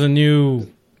and there's a new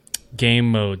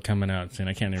game mode coming out soon.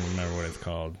 I can't even remember what it's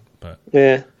called, but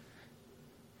yeah.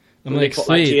 I'm like, put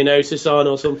like Geonosis on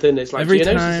or something. It's like every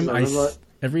time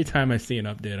I see an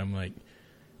update, I'm like,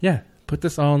 yeah, put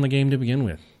this all in the game to begin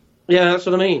with. Yeah, that's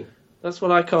what I mean. That's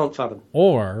what I can't fathom.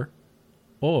 Or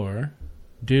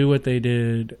do what they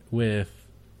did with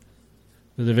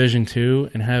the Division 2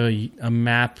 and have a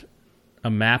mapped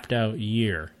out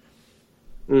year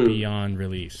beyond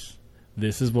release.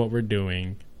 This is what we're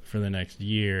doing for the next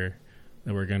year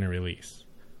that we're going to release.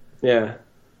 Yeah.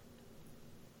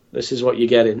 This is what you're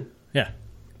getting. Yeah.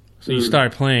 So you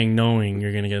start playing knowing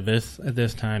you're going to get this at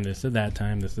this time, this at that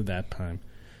time, this at that time.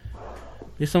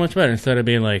 It's so much better instead of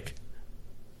being like,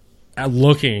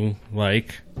 looking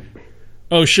like,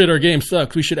 oh shit, our game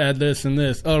sucks, we should add this and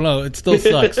this. Oh no, it still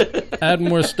sucks. Add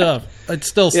more stuff. It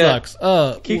still sucks.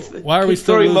 Why are we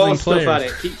still throwing losing more players? Stuff at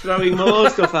it? Keep throwing more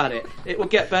stuff at it. It will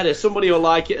get better. Somebody will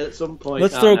like it at some point.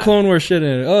 Let's throw Clone Wars shit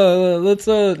in it. Let's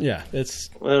it's.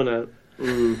 I don't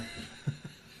know.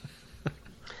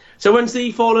 So when's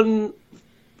the Fallen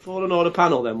Order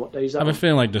panel then? What day is that? I have a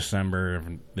feeling like December of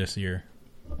this year.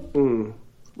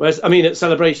 At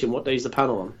Celebration, what day is the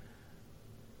panel on?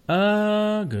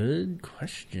 Good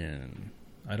question.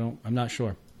 I'm not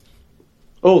sure.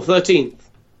 Oh, 13th.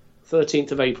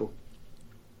 13th of April.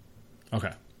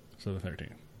 Okay. So the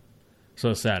 13th.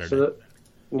 So Saturday. So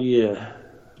yeah.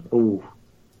 Ooh.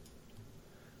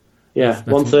 Yeah,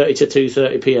 1:30 to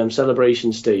 2:30 p.m.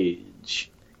 Celebration stage.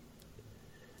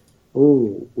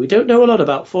 Ooh, we don't know a lot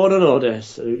about Fallen Order,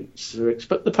 so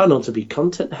expect the panel to be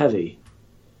content heavy,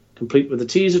 complete with a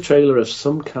teaser trailer of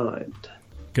some kind.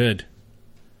 Good.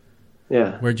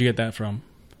 Yeah. Where'd you get that from?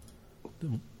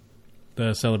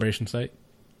 The Celebration site?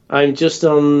 I'm just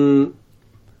on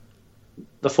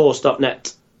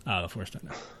theforce.net. The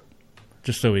Force.net.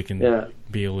 Just so we can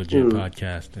be a legit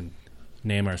podcast and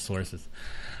name our sources.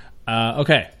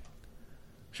 Okay.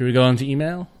 Should we go on to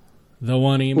email? The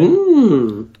one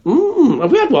email?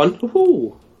 Have we had one?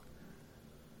 Ooh.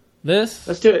 This?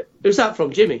 Let's do it. Who's that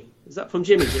from? Jimmy? Is that from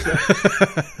Jimmy just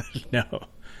now?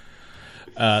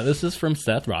 No. This is from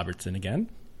Seth Robertson again.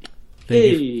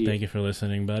 Thank you for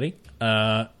listening, buddy.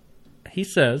 He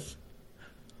says,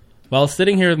 while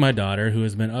sitting here with my daughter, who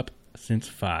has been up since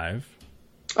 5.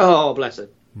 Oh, bless her.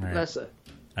 Right. Bless her.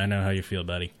 I know how you feel,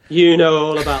 buddy. You know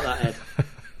all about that, Ed.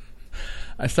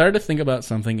 I started to think about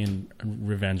something in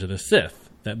Revenge of the Sith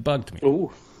that bugged me.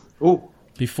 Ooh.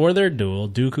 Before their duel,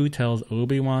 Dooku tells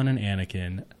Obi-Wan and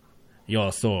Anakin,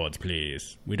 "Your swords,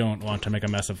 please. We don't want to make a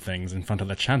mess of things in front of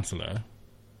the Chancellor."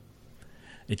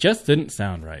 It just didn't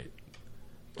sound right.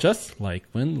 Just like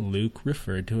when Luke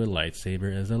referred to a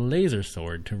lightsaber as a laser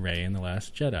sword to Rey in The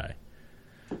Last Jedi.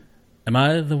 Am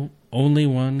I the only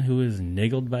one who is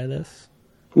niggled by this?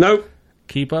 No.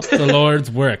 Keep up the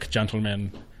Lord's work,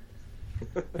 gentlemen.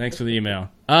 Thanks for the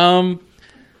email. Well,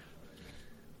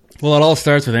 it all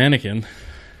starts with Anakin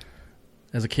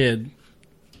as a kid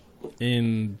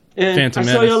in Phantom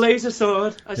Menace. I saw your laser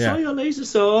sword. I saw your laser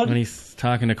sword. When he's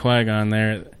talking to Qui-Gon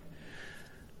there.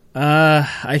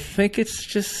 I think it's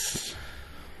just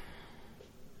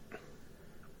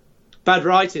bad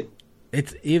writing.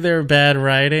 It's either bad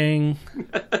writing.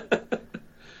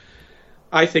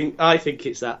 I think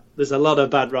it's that. There's a lot of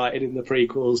bad writing in the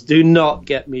prequels. Do not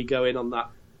get me going on that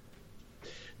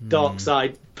dark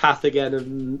side path again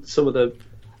and some of the...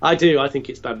 I think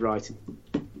it's bad writing.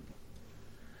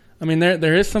 I mean,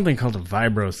 there is something called a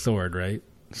vibro sword, right?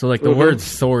 So, like, the word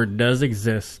sword does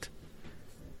exist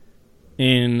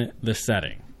in the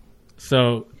setting.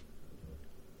 So,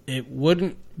 it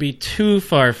wouldn't be too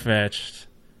far-fetched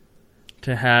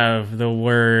to have the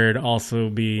word also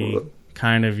be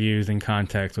kind of used in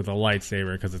context with a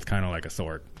lightsaber, because it's kind of like a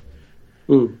sword.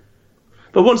 Mm.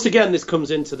 But once again, this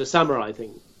comes into the samurai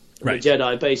thing. Right. The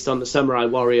Jedi based on the samurai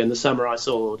warrior and the samurai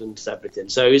sword and everything.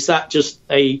 So is that just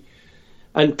a...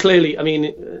 And clearly, I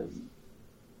mean,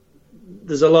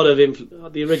 there's a lot of...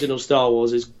 the original Star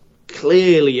Wars is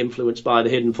clearly influenced by The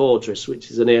Hidden Fortress,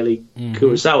 which is an early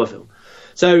Kurosawa film.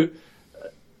 So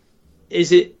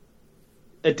is it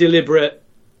a deliberate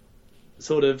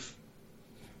sort of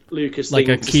Lucas like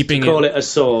thing to call it a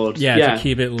sword? Yeah, to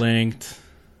keep it linked.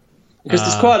 Because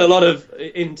there's quite a lot of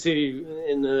in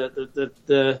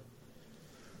the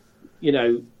you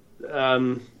know,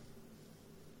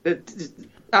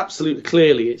 absolutely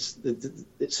clearly it's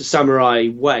a samurai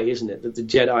way, isn't it? That the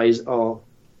Jedi are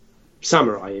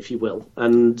samurai, if you will,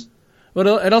 and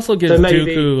well, it also gives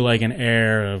Dooku like an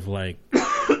air of like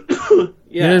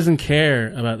he doesn't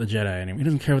care about the Jedi anymore. He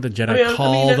doesn't care what the Jedi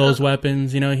call those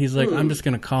weapons. You know, he's like, I'm just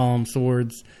gonna call them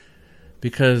swords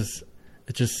because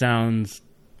it just sounds,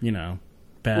 you know,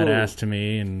 badass to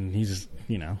me, and he's just,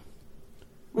 you know,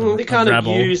 they kind of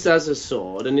used as a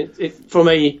sword, and it from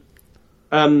a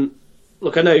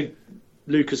look, I know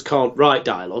Lucas can't write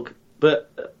dialogue,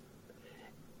 but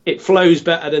it flows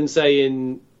better than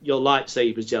saying "your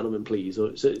lightsabers, gentlemen, please,"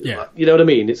 or you know what I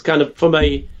mean. It's kind of from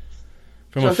a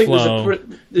flow.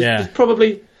 There's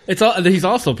probably he's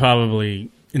also probably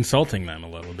insulting them a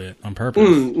little bit on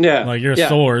purpose. Like your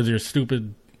swords, your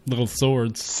stupid little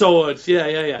swords. Swords,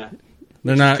 yeah.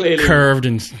 They're not curved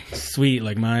and sweet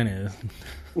like mine is.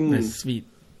 They're sweet.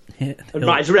 And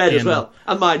mine's red as well.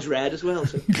 And mine's red as well.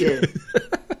 So, yeah.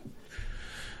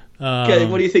 Okay,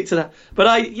 what do you think to that?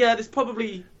 But there's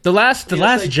probably the last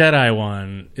Jedi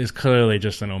one is clearly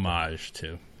just an homage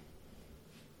to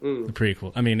the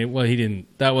prequel. I mean, he didn't.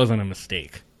 That wasn't a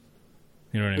mistake.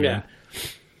 You know what I mean? Yeah.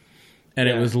 And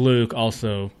it was Luke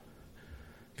also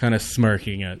kind of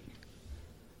smirking at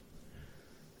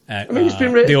it's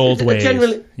been the old ways.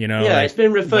 You know, like it's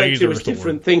been referred to as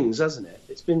different things, hasn't it?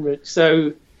 It's been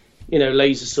so, you know,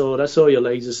 laser sword. I saw your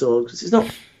laser sword, because it's not,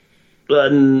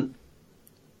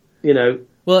 you know.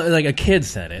 Well, like a kid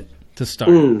said it to start,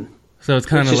 so it's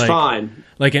kind of like fine.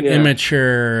 Like an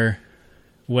immature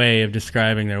way of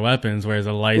describing their weapons, whereas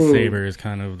a lightsaber is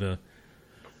kind of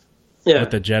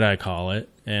what the Jedi call it,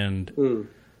 and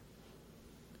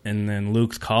then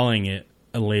Luke's calling it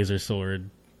a laser sword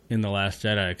in The Last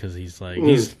Jedi because he's like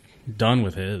he's done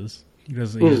with his. He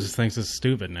just thinks it's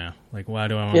stupid now. Like, why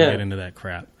do I want to get into that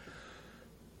crap?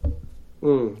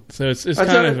 So it's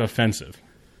kind of offensive.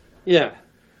 Yeah,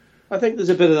 I think there's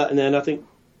a bit of that in there, and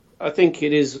I think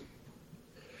it is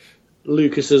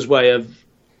Lucas's way of.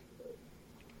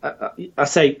 I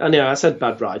said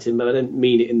bad writing, but I didn't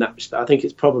mean it in that respect. I think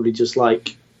it's probably just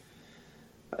like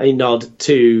a nod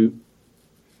to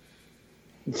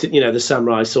you know, the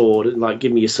samurai sword, and like,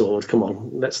 give me your sword, come on,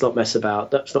 let's not mess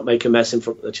about, let's not make a mess in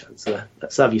front of the Chancellor,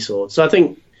 let's have your sword. So I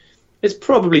think it's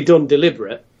probably done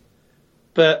deliberate,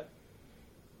 but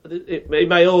it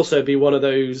may also be one of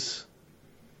those,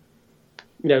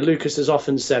 you know, Lucas has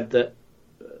often said that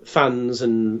fans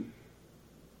and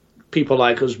people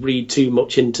like us read too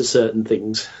much into certain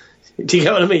things. Do you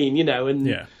get what I mean? You know,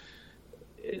 and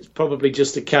it's probably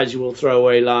just a casual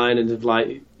throwaway line, and of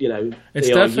like, you know,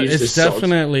 it's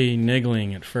definitely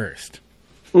niggling at first.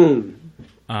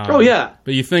 But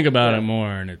you think about it more,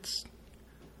 and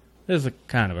there's a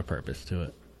kind of a purpose to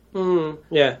it.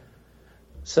 Yeah.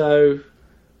 So,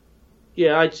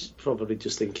 yeah, I probably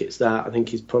just think it's that. I think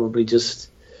he's probably just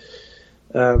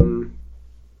a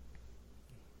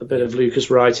bit of Lucas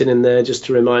writing in there just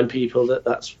to remind people that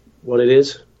that's what it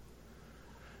is.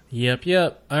 Yep.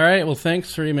 All right. Well,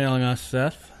 thanks for emailing us,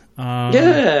 Seth.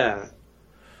 Yeah.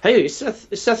 Hey, is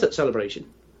Seth at Celebration?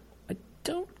 I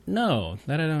don't know.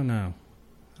 I don't know.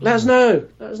 Let us know,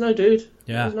 dude.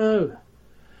 Yeah. Let us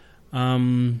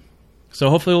know. So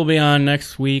hopefully we'll be on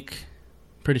next week.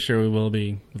 Pretty sure we will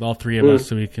be with all three of us,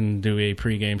 so we can do a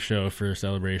pregame show for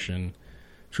Celebration.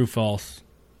 True, false.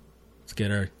 Let's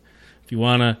get our. If you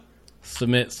want to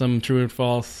submit some true and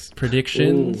false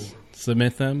predictions,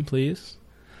 submit them, please.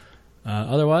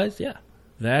 Otherwise, yeah,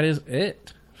 that is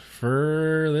it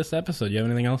for this episode. You have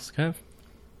anything else, Kev?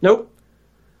 Nope.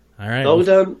 All right. All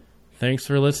done. Thanks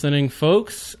for listening,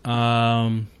 folks.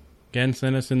 Again,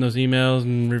 send us in those emails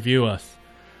and review us.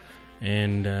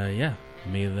 And,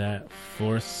 may that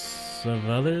force of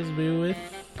others be with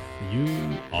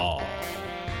you all.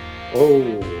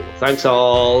 Oh, thanks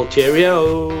all.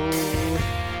 Cheerio.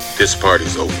 This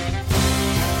party's over.